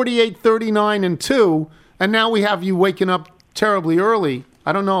 2-3, 48, 39, and 2. And now we have you waking up terribly early.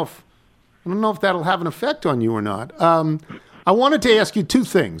 I don't know if that'll have an effect on you or not. I wanted to ask you 2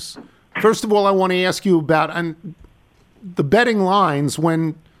 things. First of all, I want to ask you about the betting lines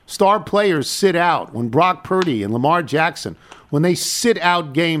when star players sit out, when Brock Purdy and Lamar Jackson, when they sit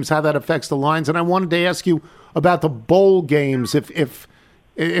out games, how that affects the lines. And I wanted to ask you about the bowl games, if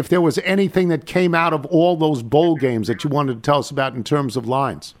there was anything that came out of all those bowl games that you wanted to tell us about in terms of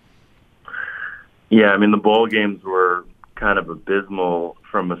lines. Yeah, I mean, the bowl games were kind of abysmal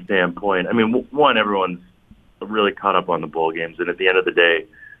from a standpoint. I mean, one, everyone's really caught up on the bowl games, and at the end of the day,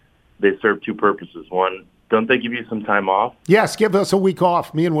 they serve 2 purposes. One, don't they give you some time off? Yes, give us a week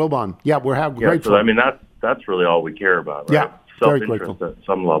off, me and Wilbon. Yeah, we're grateful. So, I mean, that's really all we care about, right? Yeah, very self-interest grateful. At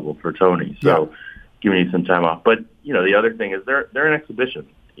some level for Tony. So giving you some time off. But, the other thing is they're an exhibition.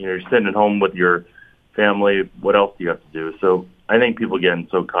 You're sitting at home with your family. What else do you have to do? So I think people getting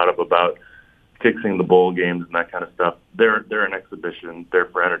so caught up about fixing the bowl games and that kind of stuff, they're an exhibition. They're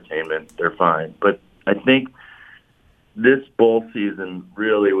for entertainment. They're fine. But I think this bowl season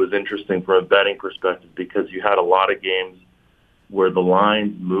really was interesting from a betting perspective because you had a lot of games where the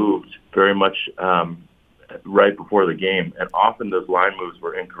lines moved very much right before the game. And often those line moves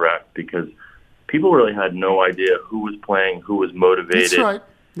were incorrect because people really had no idea who was playing, who was motivated. That's right.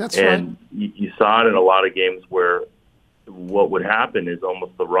 That's and you saw it in a lot of games where what would happen is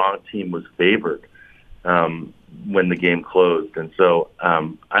almost the wrong team was favored when the game closed. And so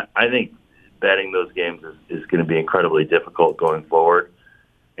I think betting those games is going to be incredibly difficult going forward.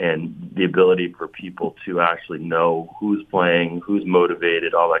 And the ability for people to actually know who's playing, who's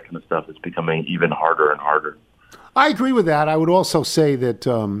motivated, all that kind of stuff is becoming even harder and harder. I agree with that. I would also say that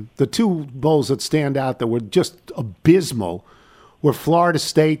the two bowls that stand out that were just abysmal were Florida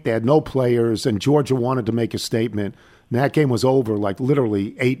State. They had no players, and Georgia wanted to make a statement. And that game was over like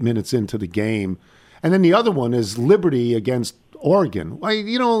literally 8 minutes into the game. And then the other one is Liberty against Oregon.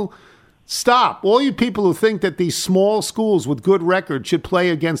 Stop. All you people who think that these small schools with good records should play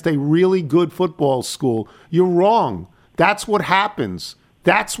against a really good football school, you're wrong. That's what happens.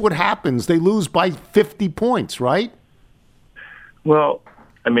 That's what happens. They lose by 50 points, right? Well,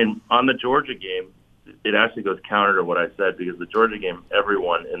 I mean, on the Georgia game, it actually goes counter to what I said, because the Georgia game,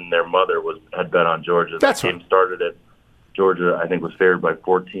 everyone and their mother had bet on Georgia. That's the game started at Georgia, I think, was favored by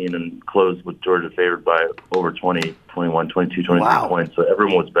 14 and closed with Georgia favored by over 20, 21, 22, 23 points. So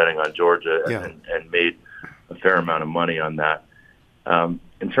everyone was betting on Georgia and made a fair amount of money on that.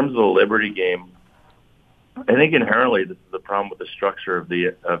 In terms of the Liberty game, I think inherently this is the problem with the structure of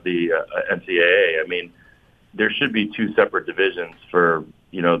the NCAA. I mean, there should be two separate divisions for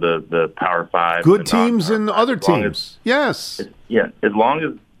the Power Five, good teams and other teams. Yes, as long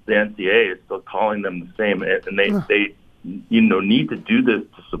as the NCAA is still calling them the same, and they need to do this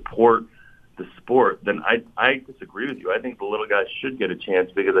to support the sport, then I disagree with you. I think the little guys should get a chance,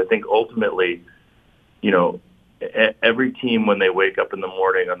 because I think ultimately, every team when they wake up in the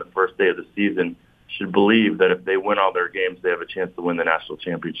morning on the first day of the season should believe that if they win all their games, they have a chance to win the national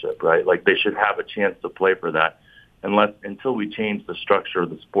championship, right? Like, they should have a chance to play for that. Until we change the structure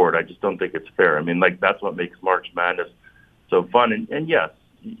of the sport, I just don't think it's fair. I mean, that's what makes March Madness so fun. And yes,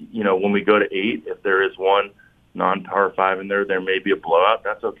 when we go to 8, if there is one non-Power 5 in there may be a blowout.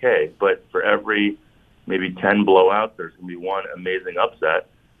 That's okay. But for every maybe 10 blowouts, there's going to be one amazing upset.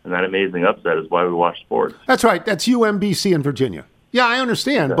 And that amazing upset is why we watch sports. That's right. That's UMBC in Virginia. Yeah, I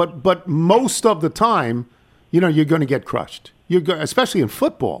understand. Yeah. But most of the time, you're going to get crushed. Especially in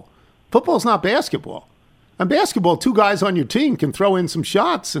football. Football's not basketball. In basketball, two guys on your team can throw in some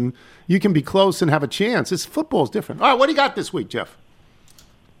shots, and you can be close and have a chance. Football's different. All right, what do you got this week, Jeff?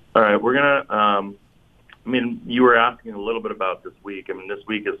 All right, we're going to you were asking a little bit about this week. I mean, this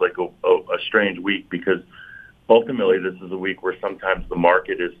week is like a strange week, because ultimately this is a week where sometimes the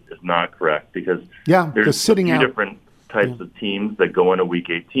market is not correct, because there's sitting a few out. different types of teams that go into Week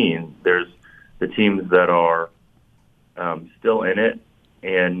 18. There's the teams that are still in it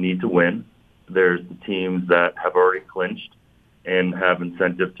and need to win. There's the teams that have already clinched and have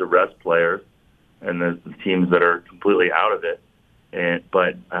incentive to rest players. And there's the teams that are completely out of it,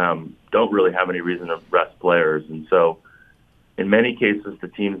 but don't really have any reason to rest players. And so in many cases, the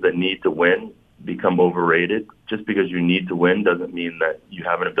teams that need to win become overrated. Just because you need to win doesn't mean that you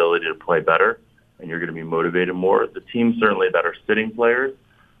have an ability to play better and you're going to be motivated more. The teams certainly that are sitting players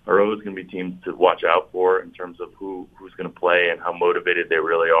are always going to be teams to watch out for in terms of who's going to play and how motivated they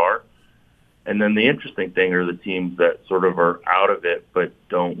really are. And then the interesting thing are the teams that sort of are out of it but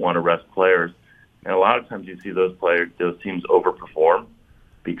don't want to rest players. And a lot of times you see those teams overperform,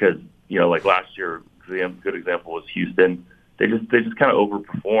 because, like last year, a good example was Houston. They just kind of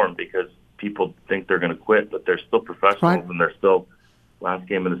overperform because people think they're going to quit, but they're still professionals, and they're still last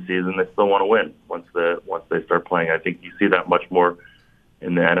game of the season. They still want to win once they start playing. I think you see that much more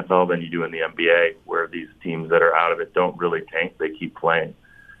in the NFL than you do in the NBA, where these teams that are out of it don't really tank; they keep playing.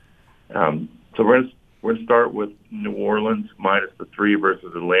 So we're going to start with New Orleans -3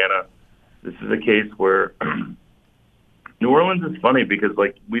 versus Atlanta. This is a case where New Orleans is funny, because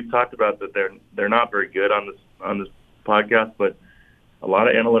we've talked about that they're not very good on this podcast, but a lot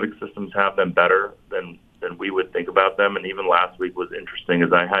of analytic systems have them better than we would think about them. And even last week was interesting,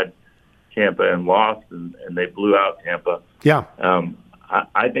 as I had Tampa and lost, and they blew out Tampa. Yeah.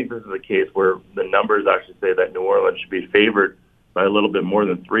 I think this is a case where the numbers actually say that New Orleans should be favored by a little bit more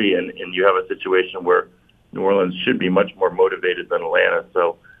than 3, and you have a situation where New Orleans should be much more motivated than Atlanta.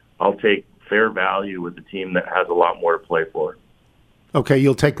 So I'll take fair value with the team that has a lot more to play for. Okay,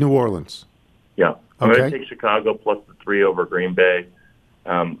 you'll take New Orleans. Yeah. I'm Okay. going to take Chicago plus the 3 over Green Bay.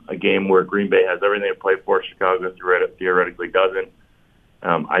 A game where Green Bay has everything to play for. Chicago theoretically doesn't.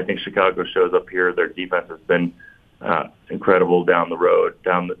 I think Chicago shows up here. Their defense has been incredible down the road,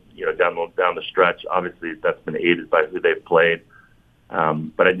 down the stretch. Obviously, that's been aided by who they've played.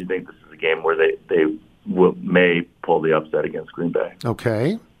 But I do think this is a game where they may pull the upset against Green Bay.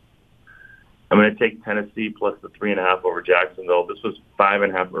 Okay. I'm going to take Tennessee plus the 3.5 over Jacksonville. This was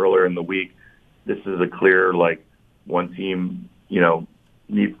 5.5 earlier in the week. This is a clear, like, one team,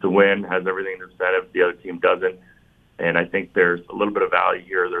 needs to win, has everything in incentive. The other team doesn't. And I think there's a little bit of value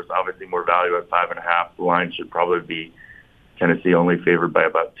here. There's obviously more value at 5.5. The line should probably be Tennessee only favored by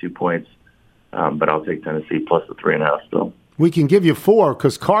about 2 points. But I'll take Tennessee plus the 3.5 still. We can give you 4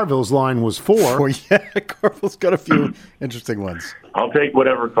 because Carville's line was 4. Yeah, Carville's got a few interesting ones. I'll take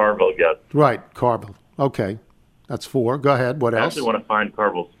whatever Carville gets. Right, Carville. Okay, that's 4. Go ahead. What I else? actually want to find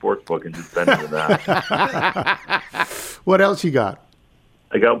Carville's sportsbook and just send it to that. What else you got?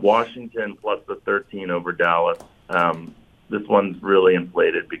 I got Washington plus the 13 over Dallas. This one's really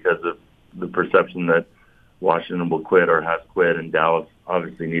inflated because of the perception that Washington will quit or has quit, and Dallas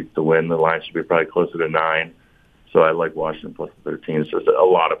obviously needs to win. The line should be probably closer to 9. So I like Washington plus the 13. So it's a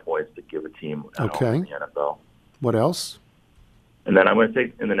lot of points to give a team at home in the NFL. What else? And then I'm going to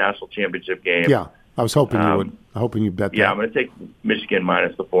take in the national championship game. Yeah, I was hoping you would. Hoping you bet that. Yeah, I'm going to take Michigan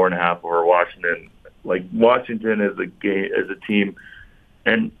minus the 4.5 over Washington. Like, Washington is a team,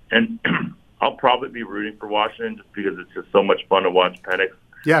 and I'll probably be rooting for Washington just because it's just so much fun to watch Penix.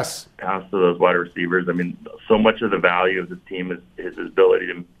 Yes. Pass to those wide receivers. I mean, so much of the value of this team is his ability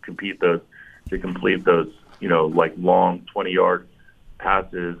to complete those, like long 20-yard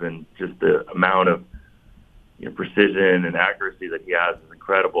passes, and just the amount of precision and accuracy that he has is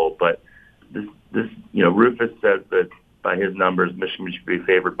incredible. But this Rufus says that by his numbers, Michigan should be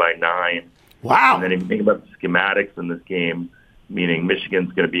favored by 9. Wow. And then if you think about the schematics in this game, meaning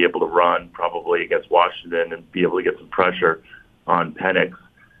Michigan's going to be able to run probably against Washington and be able to get some pressure on Penix,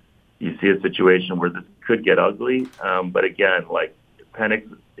 you see a situation where this could get ugly. But again, like, Penix,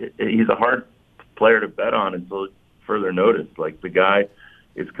 he's a hard player to bet on until further notice. Like, the guy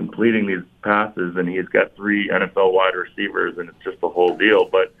is completing these passes, and he's got 3 NFL wide receivers, and it's just the whole deal.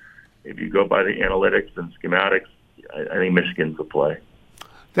 But if you go by the analytics and schematics, I think Michigan's the play.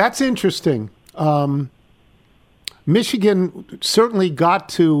 That's interesting. Michigan certainly got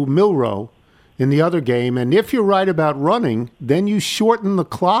to Milroe in the other game, and if you're right about running, then you shorten the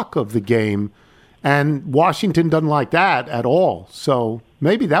clock of the game, and Washington doesn't like that at all. So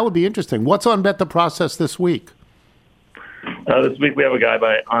maybe that would be interesting. What's on Bet the Process this week? This week we have a guy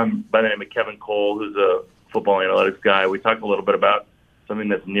by the name of Kevin Cole, who's a football analytics guy. We talked a little bit about something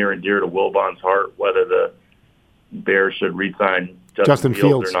that's near and dear to Wilbon's heart, whether the Bears should re-sign Justin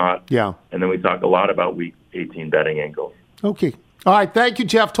Fields or not. Yeah. And then we talk a lot about Week 18 betting angles. Okay. All right. Thank you,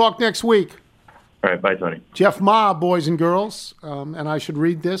 Jeff. Talk next week. All right. Bye, Tony. Jeff Ma, boys and girls. And I should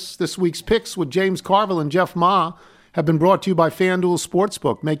read this. This week's picks with James Carville and Jeff Ma have been brought to you by FanDuel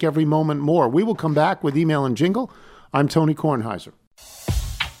Sportsbook. Make every moment more. We will come back with email and jingle. I'm Tony Kornheiser.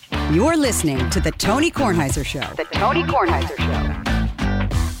 You're listening to The Tony Kornheiser Show. The Tony Kornheiser Show.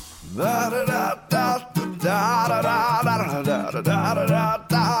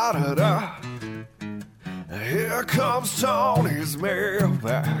 Here comes Tony's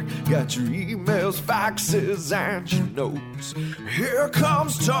mailbag. Got your emails, faxes, and your notes. Here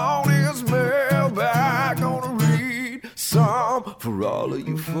comes Tony's mailbag. Gonna read some for all of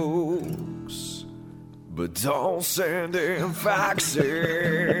you folks. But don't send in faxes.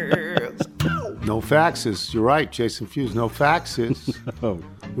 No faxes. You're right, Jason Fuse. No faxes.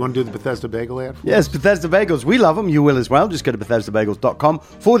 You want to do the Bethesda Bagel ad? Yes, Bethesda Bagels. We love them. You will as well. Just go to BethesdaBagels.com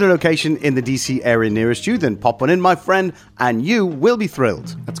for the location in the DC area nearest you. Then pop one in, my friend, and you will be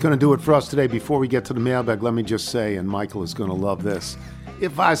thrilled. That's going to do it for us today. Before we get to the mailbag, let me just say, and Michael is going to love this,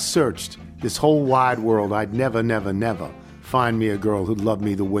 if I searched this whole wide world, I'd never, never, never find me a girl who'd love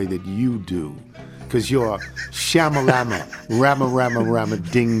me the way that you do. Because you're shamalama, rama, rama, rama,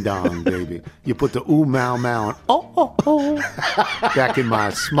 ding dong, baby. You put the ooh, mow, mow, and oh, back in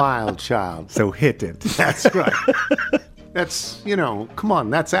my smile, child. So hit it. That's right. That's, come on,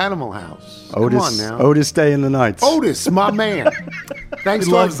 that's Animal House. Otis, come on now. Otis, stay in the nights. Otis, my man. Thanks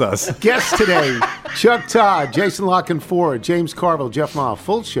He to loves our us. guests today, Chuck Todd, Jason Lockenfora, James Carville, Jeff Ma.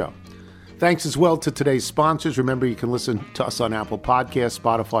 Full show. Thanks as well to today's sponsors. Remember, you can listen to us on Apple Podcasts,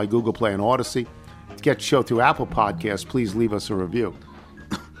 Spotify, Google Play, and Odyssey. To get the show through Apple Podcasts, please leave us a review.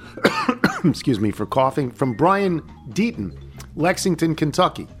 Excuse me for coughing. From Brian Deaton, Lexington,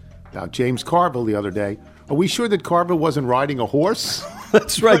 Kentucky, about James Carville the other day. Are we sure that Carville wasn't riding a horse?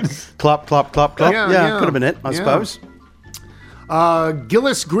 That's right. Clop, clop, clop, clop. Yeah, could have been it, I suppose.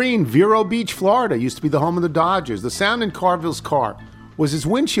 Gillis Green, Vero Beach, Florida, used to be the home of the Dodgers. The sound in Carville's car was his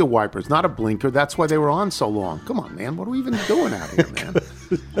windshield wipers, not a blinker. That's why they were on so long. Come on, man. What are we even doing out here, man?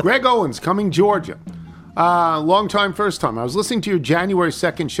 Greg Owens, Cumming, Georgia. Long time, first time. I was listening to your January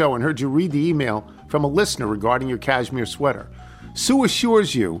 2nd show and heard you read the email from a listener regarding your cashmere sweater. Sue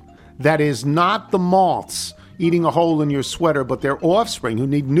assures you that is not the moths eating a hole in your sweater, but their offspring who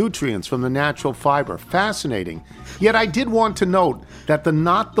need nutrients from the natural fiber. Fascinating. Yet I did want to note that the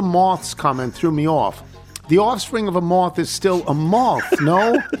not the moths comment threw me off. The offspring of a moth is still a moth,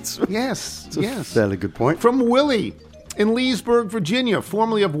 no? Yes. Fairly good point. From Willie in Leesburg, Virginia,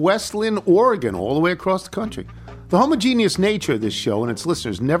 formerly of West Lynn, Oregon, all the way across the country. The homogeneous nature of this show and its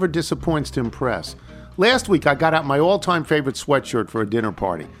listeners never disappoints to impress. Last week, I got out my all-time favorite sweatshirt for a dinner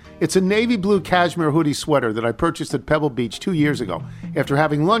party. It's a navy blue cashmere hoodie sweater that I purchased at Pebble Beach 2 years ago after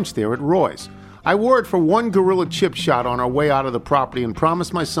having lunch there at Roy's. I wore it for one gorilla chip shot on our way out of the property and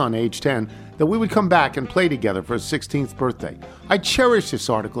promised my son, age 10, that we would come back and play together for his 16th birthday. I cherish this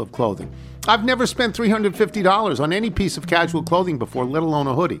article of clothing. I've never spent $350 on any piece of casual clothing before, let alone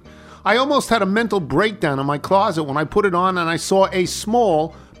a hoodie. I almost had a mental breakdown in my closet when I put it on and I saw a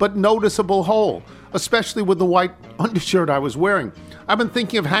small but noticeable hole, especially with the white undershirt I was wearing. I've been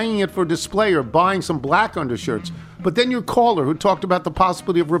thinking of hanging it for display or buying some black undershirts, but then your caller who talked about the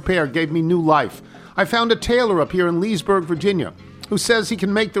possibility of repair gave me new life. I found a tailor up here in Leesburg, Virginia, who says he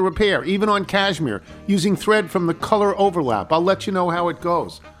can make the repair, even on cashmere, using thread from the color overlap. I'll let you know how it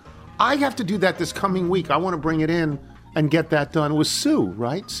goes. I have to do that this coming week. I want to bring it in and get that done. It was Sue,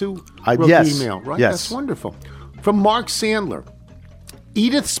 right? Sue wrote yes. the email, right? Yes. That's wonderful. From Mark Sandler.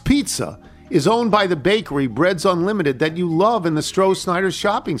 Edith's Pizza is owned by the bakery Breads Unlimited that you love in the Stroh-Snyder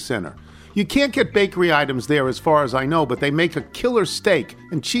Shopping Center. You can't get bakery items there as far as I know, but they make a killer steak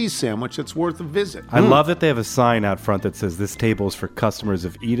and cheese sandwich that's worth a visit. I love that they have a sign out front that says this table is for customers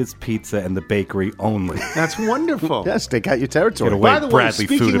of Edith's Pizza and the bakery only. That's wonderful. Yeah, stake out your territory. Get away, By the way, Bradley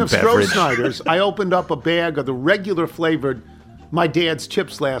speaking Food and of Beverage. Stroh-Snyder's, I opened up a bag of the regular flavored My Dad's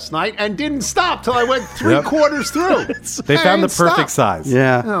chips last night and didn't stop till I went three quarters through. They found the And perfect stopped. size.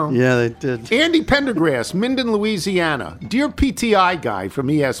 Yeah, No. yeah, they did. Andy Pendergrass, Minden, Louisiana. Dear PTI guy from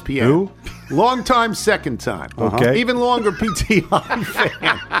ESPN. Who? Long time, second time. Okay. Even longer PTI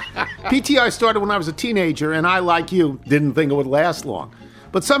fan. PTI started when I was a teenager, and I, like you, didn't think it would last long.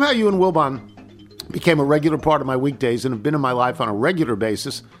 But somehow you and Wilbon became a regular part of my weekdays and have been in my life on a regular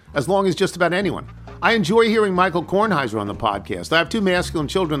basis as long as just about anyone. I enjoy hearing Michael Kornheiser on the podcast. I have two masculine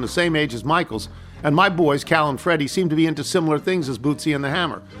children the same age as Michael's, and my boys, Cal and Freddie, seem to be into similar things as Bootsy and the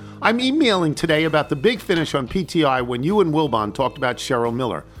Hammer. I'm emailing today about the big finish on PTI when you and Wilbon talked about Cheryl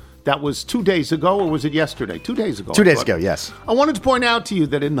Miller. That was 2 days ago, or was it yesterday? 2 days ago. 2 days ago, yes. I wanted to point out to you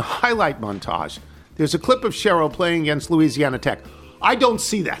that in the highlight montage, there's a clip of Cheryl playing against Louisiana Tech. I don't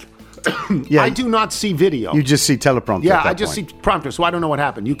see that. Yeah, I do not see video. You just see teleprompter. Yeah, at that I just point. see prompter, so I don't know what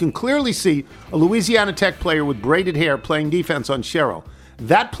happened. You can clearly see a Louisiana Tech player with braided hair playing defense on Cheryl.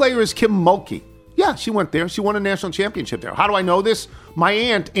 That player is Kim Mulkey. Yeah, she went there. She won a national championship there. How do I know this? My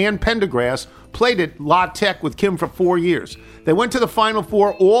aunt, Ann Pendergrass, played at La Tech with Kim for 4 years. They went to the Final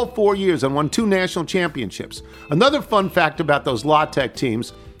Four all 4 years and won 2 national championships. Another fun fact about those La Tech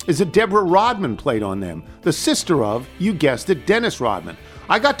teams is that Deborah Rodman played on them, the sister of, you guessed it, Dennis Rodman.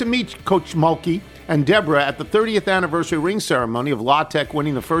 I got to meet Coach Mulkey and Deborah at the 30th anniversary ring ceremony of La Tech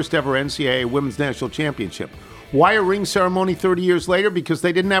winning the first ever NCAA Women's National Championship. Why a ring ceremony 30 years later? Because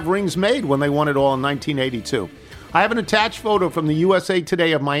they didn't have rings made when they won it all in 1982. I have an attached photo from the USA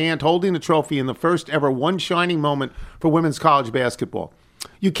Today of my aunt holding the trophy in the first ever one shining moment for women's college basketball.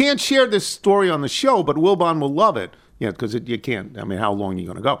 You can't share this story on the show, but Wilbon will love it. Yeah, because you can't. I mean, how long are you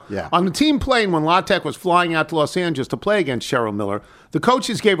going to go? Yeah. On the team plane, when La Tech was flying out to Los Angeles to play against Cheryl Miller, the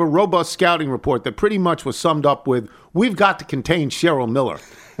coaches gave a robust scouting report that pretty much was summed up with, "We've got to contain Cheryl Miller."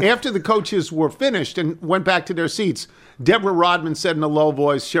 After the coaches were finished and went back to their seats, Deborah Rodman said in a low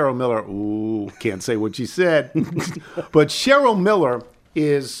voice, Cheryl Miller, ooh, can't say what she said. But Cheryl Miller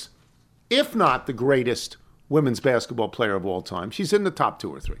is, if not the greatest women's basketball player of all time, she's in the top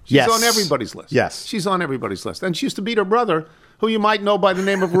 2 or 3. She's Yes. on everybody's list. Yes. She's on everybody's list. And she used to beat her brother, who you might know by the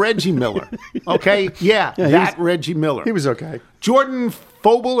name of Reggie Miller. Okay? Yeah, that Reggie Miller. He was okay. Jordan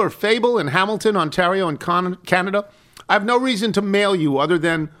Fable in Hamilton, Ontario, in Canada. I have no reason to mail you other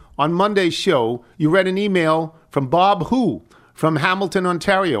than on Monday's show, you read an email from Bob Who from Hamilton,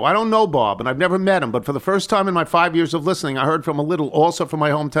 Ontario. I don't know Bob, and I've never met him, but for the first time in my 5 years of listening, I heard from a little also from my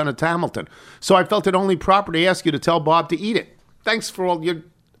hometown of Hamilton. So I felt it only proper to ask you to tell Bob to eat it. Thanks for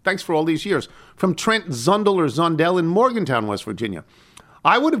all these years. From Trent Zundel or Zundel in Morgantown, West Virginia.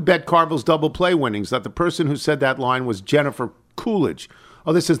 I would have bet Carville's double play winnings that the person who said that line was Jennifer Coolidge.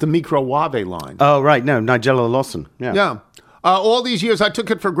 Oh, this is the Microwave line. Oh, right. No, Nigella Lawson. Yeah. Yeah. All these years, I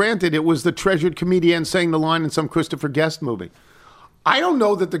took it for granted it was the treasured comedian saying the line in some Christopher Guest movie. I don't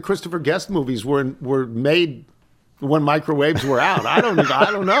know that the Christopher Guest movies were made when microwaves were out. I don't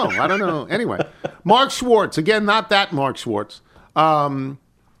know. Anyway, Mark Schwartz. Again, not that Mark Schwartz.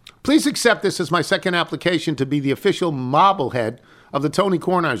 Please accept this as my second application to be the official mobblehead of the Tony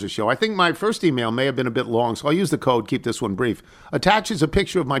Kornheiser Show. I think my first email may have been a bit long, so I'll use the code, keep this one brief. Attaches a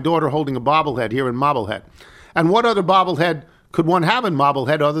picture of my daughter holding a bobblehead here in Mobblehead. And what other bobblehead could one have in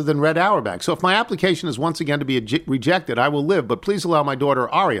Mobblehead other than Red Auerbach? So if my application is once again to be rejected, I will live, but please allow my daughter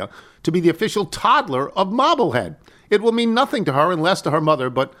Aria to be the official toddler of Mobblehead. It will mean nothing to her and less to her mother,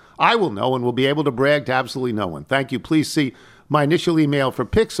 but I will know and will be able to brag to absolutely no one. Thank you. Please see my initial email for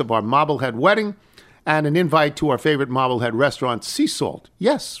pics of our Mobblehead wedding and an invite to our favorite Mobblehead restaurant, Sea Salt.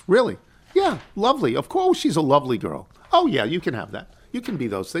 Yes, really. Yeah, lovely. Of course, she's a lovely girl. Oh, yeah, you can have that. You can be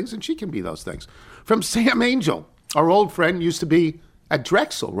those things, and she can be those things. From Sam Angel, our old friend, used to be at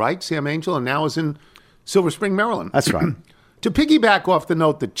Drexel, right? Sam Angel, and now is in Silver Spring, Maryland. That's right. To piggyback off the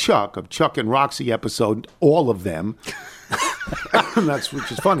note that Chuck, of Chuck and Roxy episode, all of them,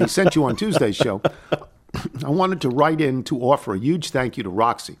 which is funny, sent you on Tuesday's show, I wanted to write in to offer a huge thank you to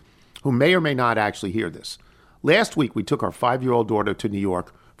Roxy, who may or may not actually hear this. Last week, we took our 5-year-old daughter to New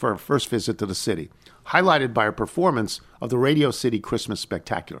York for her first visit to the city, highlighted by a performance of the Radio City Christmas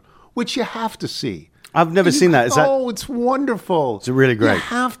Spectacular, which you have to see. I've never seen that. It's wonderful. It's really great. You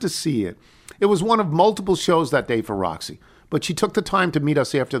have to see it. It was one of multiple shows that day for Roxy, but she took the time to meet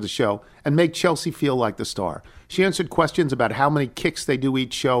us after the show and make Chelsea feel like the star. She answered questions about how many kicks they do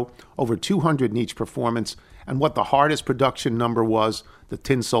each show, over 200 in each performance, and what the hardest production number was, the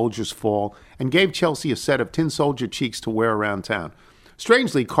Tin Soldier's Fall, and gave Chelsea a set of Tin Soldier cheeks to wear around town.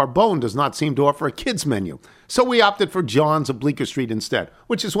 Strangely, Carbone does not seem to offer a kids menu, so we opted for John's of Bleecker Street instead,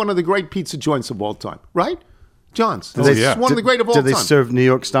 which is one of the great pizza joints of all time, right? John's. It's one of the great of all time. Do they serve New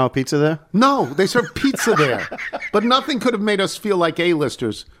York-style pizza there? No, they serve pizza there. But nothing could have made us feel like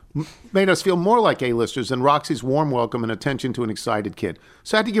A-listers, made us feel more like A-listers than Roxy's warm welcome and attention to an excited kid.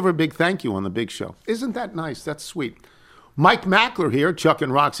 So I had to give her a big thank you on the big show. Isn't that nice? That's sweet. Mike Mackler here, Chuck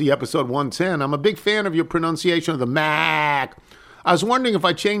and Roxy, episode 110. I'm a big fan of your pronunciation of the Mac. I was wondering if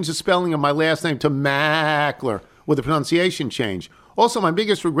I changed the spelling of my last name to Mackler with a pronunciation change. Also, my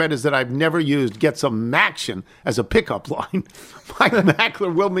biggest regret is that I've never used Get Some Maction as a pickup line. Mike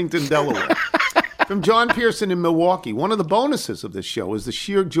Mackler, Wilmington, Delaware. From John Pearson in Milwaukee, one of the bonuses of this show is the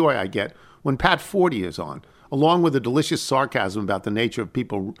sheer joy I get when Pat Forty is on, along with the delicious sarcasm about the nature of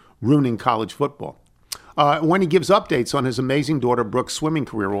people ruining college football. When he gives updates on his amazing daughter Brooke's swimming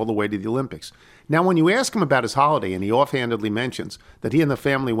career all the way to the Olympics. Now, when you ask him about his holiday and he offhandedly mentions that he and the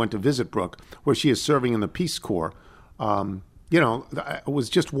family went to visit Brooke, where she is serving in the Peace Corps, it was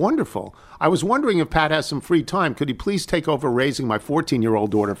just wonderful. I was wondering if Pat has some free time. Could he please take over raising my 14-year-old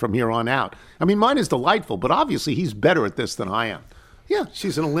daughter from here on out? I mean, mine is delightful, but obviously he's better at this than I am. Yeah,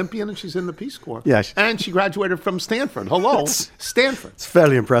 she's an Olympian and she's in the Peace Corps. Yeah. And she graduated from Stanford. Hello, Stanford. It's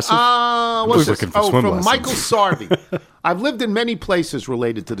fairly impressive. What's this? Looking for swim from lessons. Michael Sarvey. I've lived in many places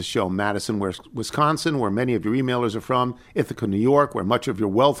related to the show. Madison, Wisconsin, where many of your emailers are from. Ithaca, New York, where much of your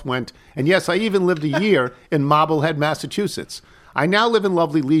wealth went. And yes, I even lived a year in Marblehead, Massachusetts. I now live in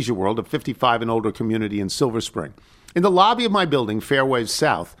lovely Leisure World, a 55 and older community in Silver Spring. In the lobby of my building, Fairways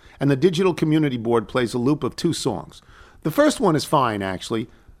South, and the Digital Community Board plays a loop of 2 songs. The first one is fine, actually.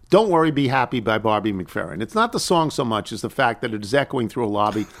 Don't Worry, Be Happy by Barbie McFerrin. It's not the song so much as the fact that it is echoing through a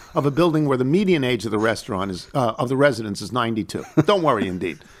lobby of a building where the median age of the residents is 92. Don't worry,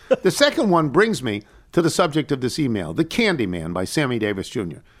 indeed. The second one brings me to the subject of this email, The Candyman by Sammy Davis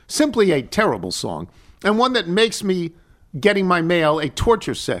Jr. Simply a terrible song, and one that makes me getting my mail a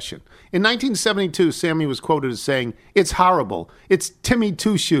torture session. In 1972, Sammy was quoted as saying, "It's horrible. It's Timmy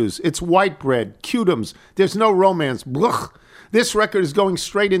Two Shoes. It's white bread, Cutums. There's no romance. Blech. This record is going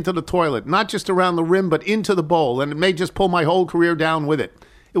straight into the toilet, not just around the rim, but into the bowl, and it may just pull my whole career down with it."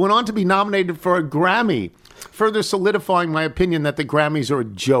 It went on to be nominated for a Grammy, further solidifying my opinion that the Grammys are a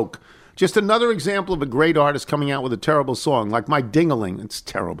joke. Just another example of a great artist coming out with a terrible song, like My Ding-a-Ling. It's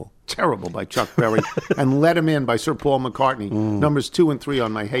terrible. Terrible by Chuck Berry. And Let 'Em In by Sir Paul McCartney. Numbers 2 and 3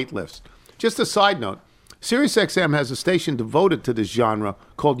 on my hate list. Just a side note. SiriusXM has a station devoted to this genre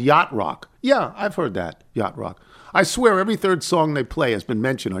called Yacht Rock. Yeah, I've heard that, Yacht Rock. I swear every third song they play has been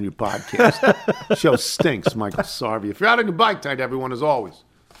mentioned on your podcast. Show stinks, Michael Sarvey. If you're out on your bike tonight, everyone, as always,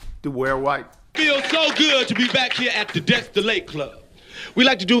 do wear white. Feels so good to be back here at the Destilate Club. We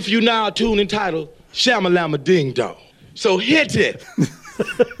like to do for you now a tune entitled Shamalama Ding Dong. So hit it.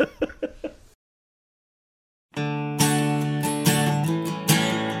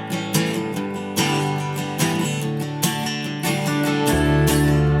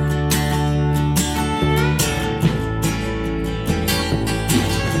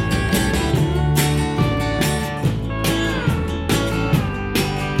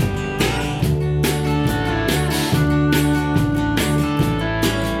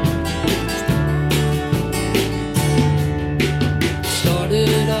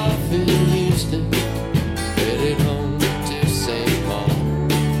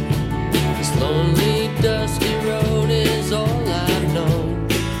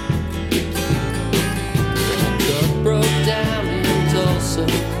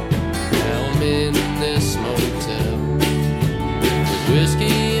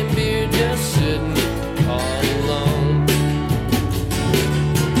 Whiskey and beer just sitting all alone.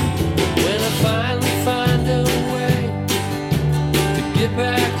 When I finally find a way to get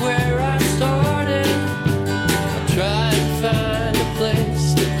back where I started, I'll try and find a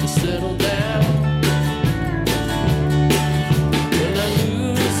place to settle down. When I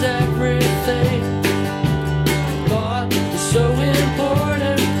lose everything I thought was so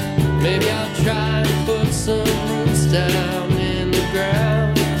important, maybe I'll try and put some roots down in the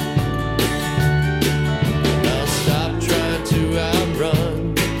ground. I'll stop trying to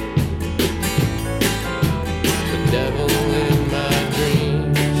outrun the devil in my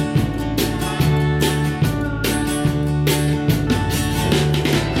dreams.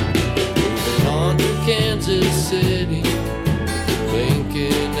 Moving on to Kansas City,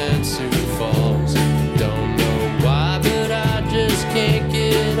 Lincoln and Sioux Falls. Don't know why, but I just can't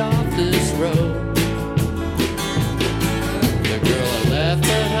get off this road. The girl I left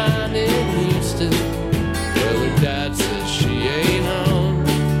behind in Houston, well, her dad says she ain't home.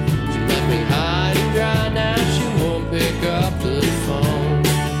 She left me high and dry, now she won't pick up the phone.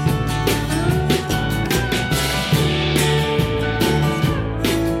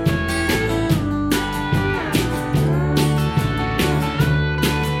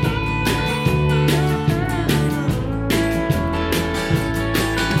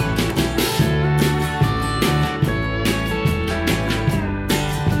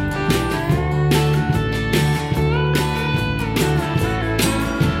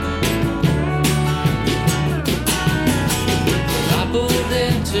 I pulled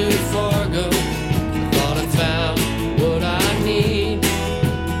into Fargo, thought I found what I need.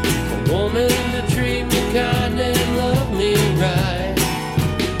 A woman to treat me kind and love me right.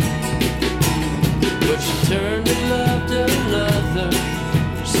 But she turned and loved another,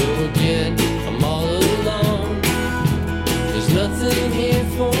 so again I'm all alone. There's nothing here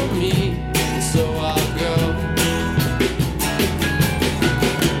for me, and so I'll go.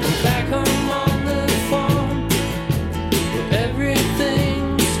 I'm back home on the farm,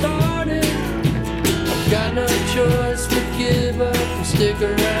 everything started. I've got no choice but give up and stick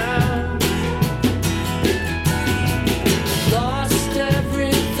around. Lost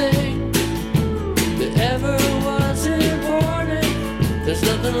everything that ever was important. There's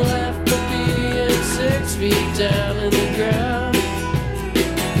nothing left but being 6 feet down in the ground.